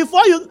 But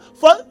before you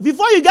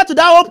get to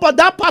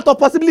that part of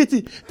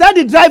possibility, tell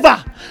the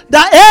driver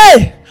that,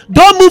 hey,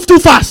 don't move too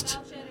fast.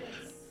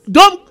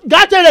 Don't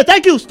get there.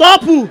 Thank you.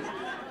 Stop. You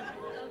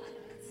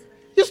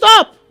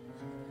stop.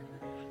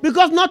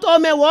 Because not all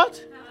men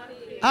what?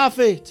 Have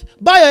faith.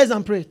 Bow your heads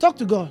and pray. Talk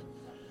to God.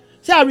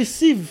 Say, I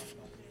receive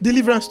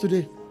deliverance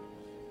today.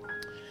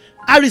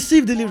 I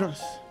receive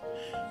deliverance.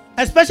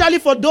 Especially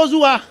for those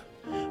who are,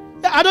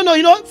 I don't know,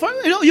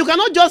 you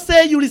cannot just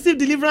say you receive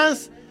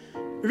deliverance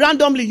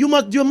randomly. You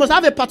must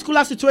have a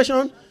particular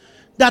situation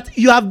that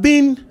you have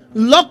been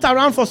locked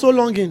around for so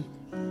long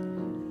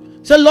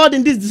in. Say, Lord,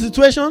 in this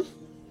situation,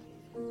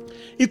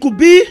 it could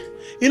be,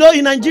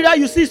 in Nigeria,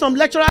 you see some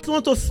lecturers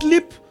want to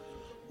sleep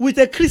with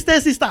a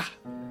Christian sister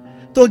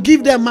to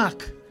give them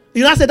mark.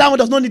 I say that one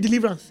does not need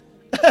deliverance.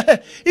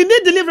 He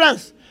needs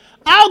deliverance.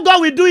 How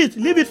God will do it,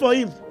 leave it for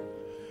him.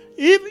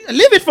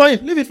 Leave it for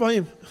him. Leave it for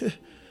him.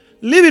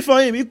 Leave it for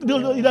him.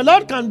 The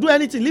Lord can do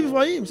anything. Leave it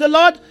for him. Say,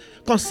 Lord,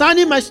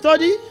 concerning my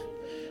study,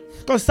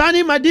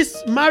 concerning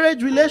this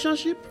marriage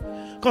relationship,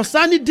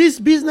 concerning this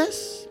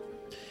business,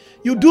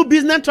 you do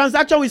business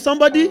transaction with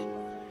somebody,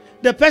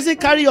 the person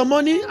carry your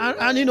money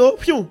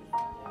and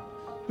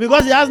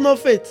because he has no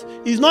faith.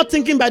 He's not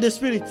thinking by the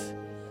Spirit.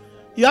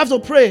 You have to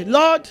pray,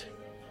 Lord,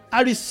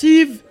 I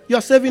receive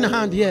your saving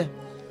hand here.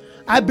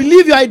 I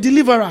believe you are a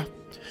deliverer.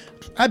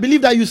 I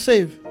believe that you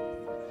save.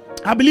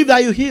 I believe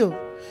that you heal.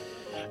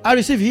 I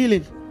receive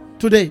healing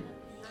today.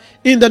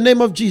 In the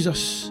name of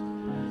Jesus.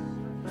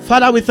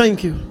 Father, we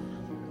thank you.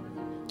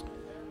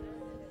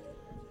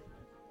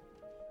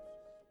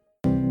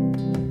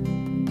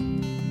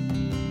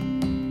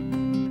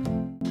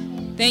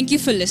 Thank you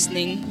for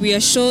listening. We are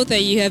sure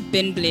that you have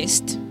been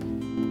blessed.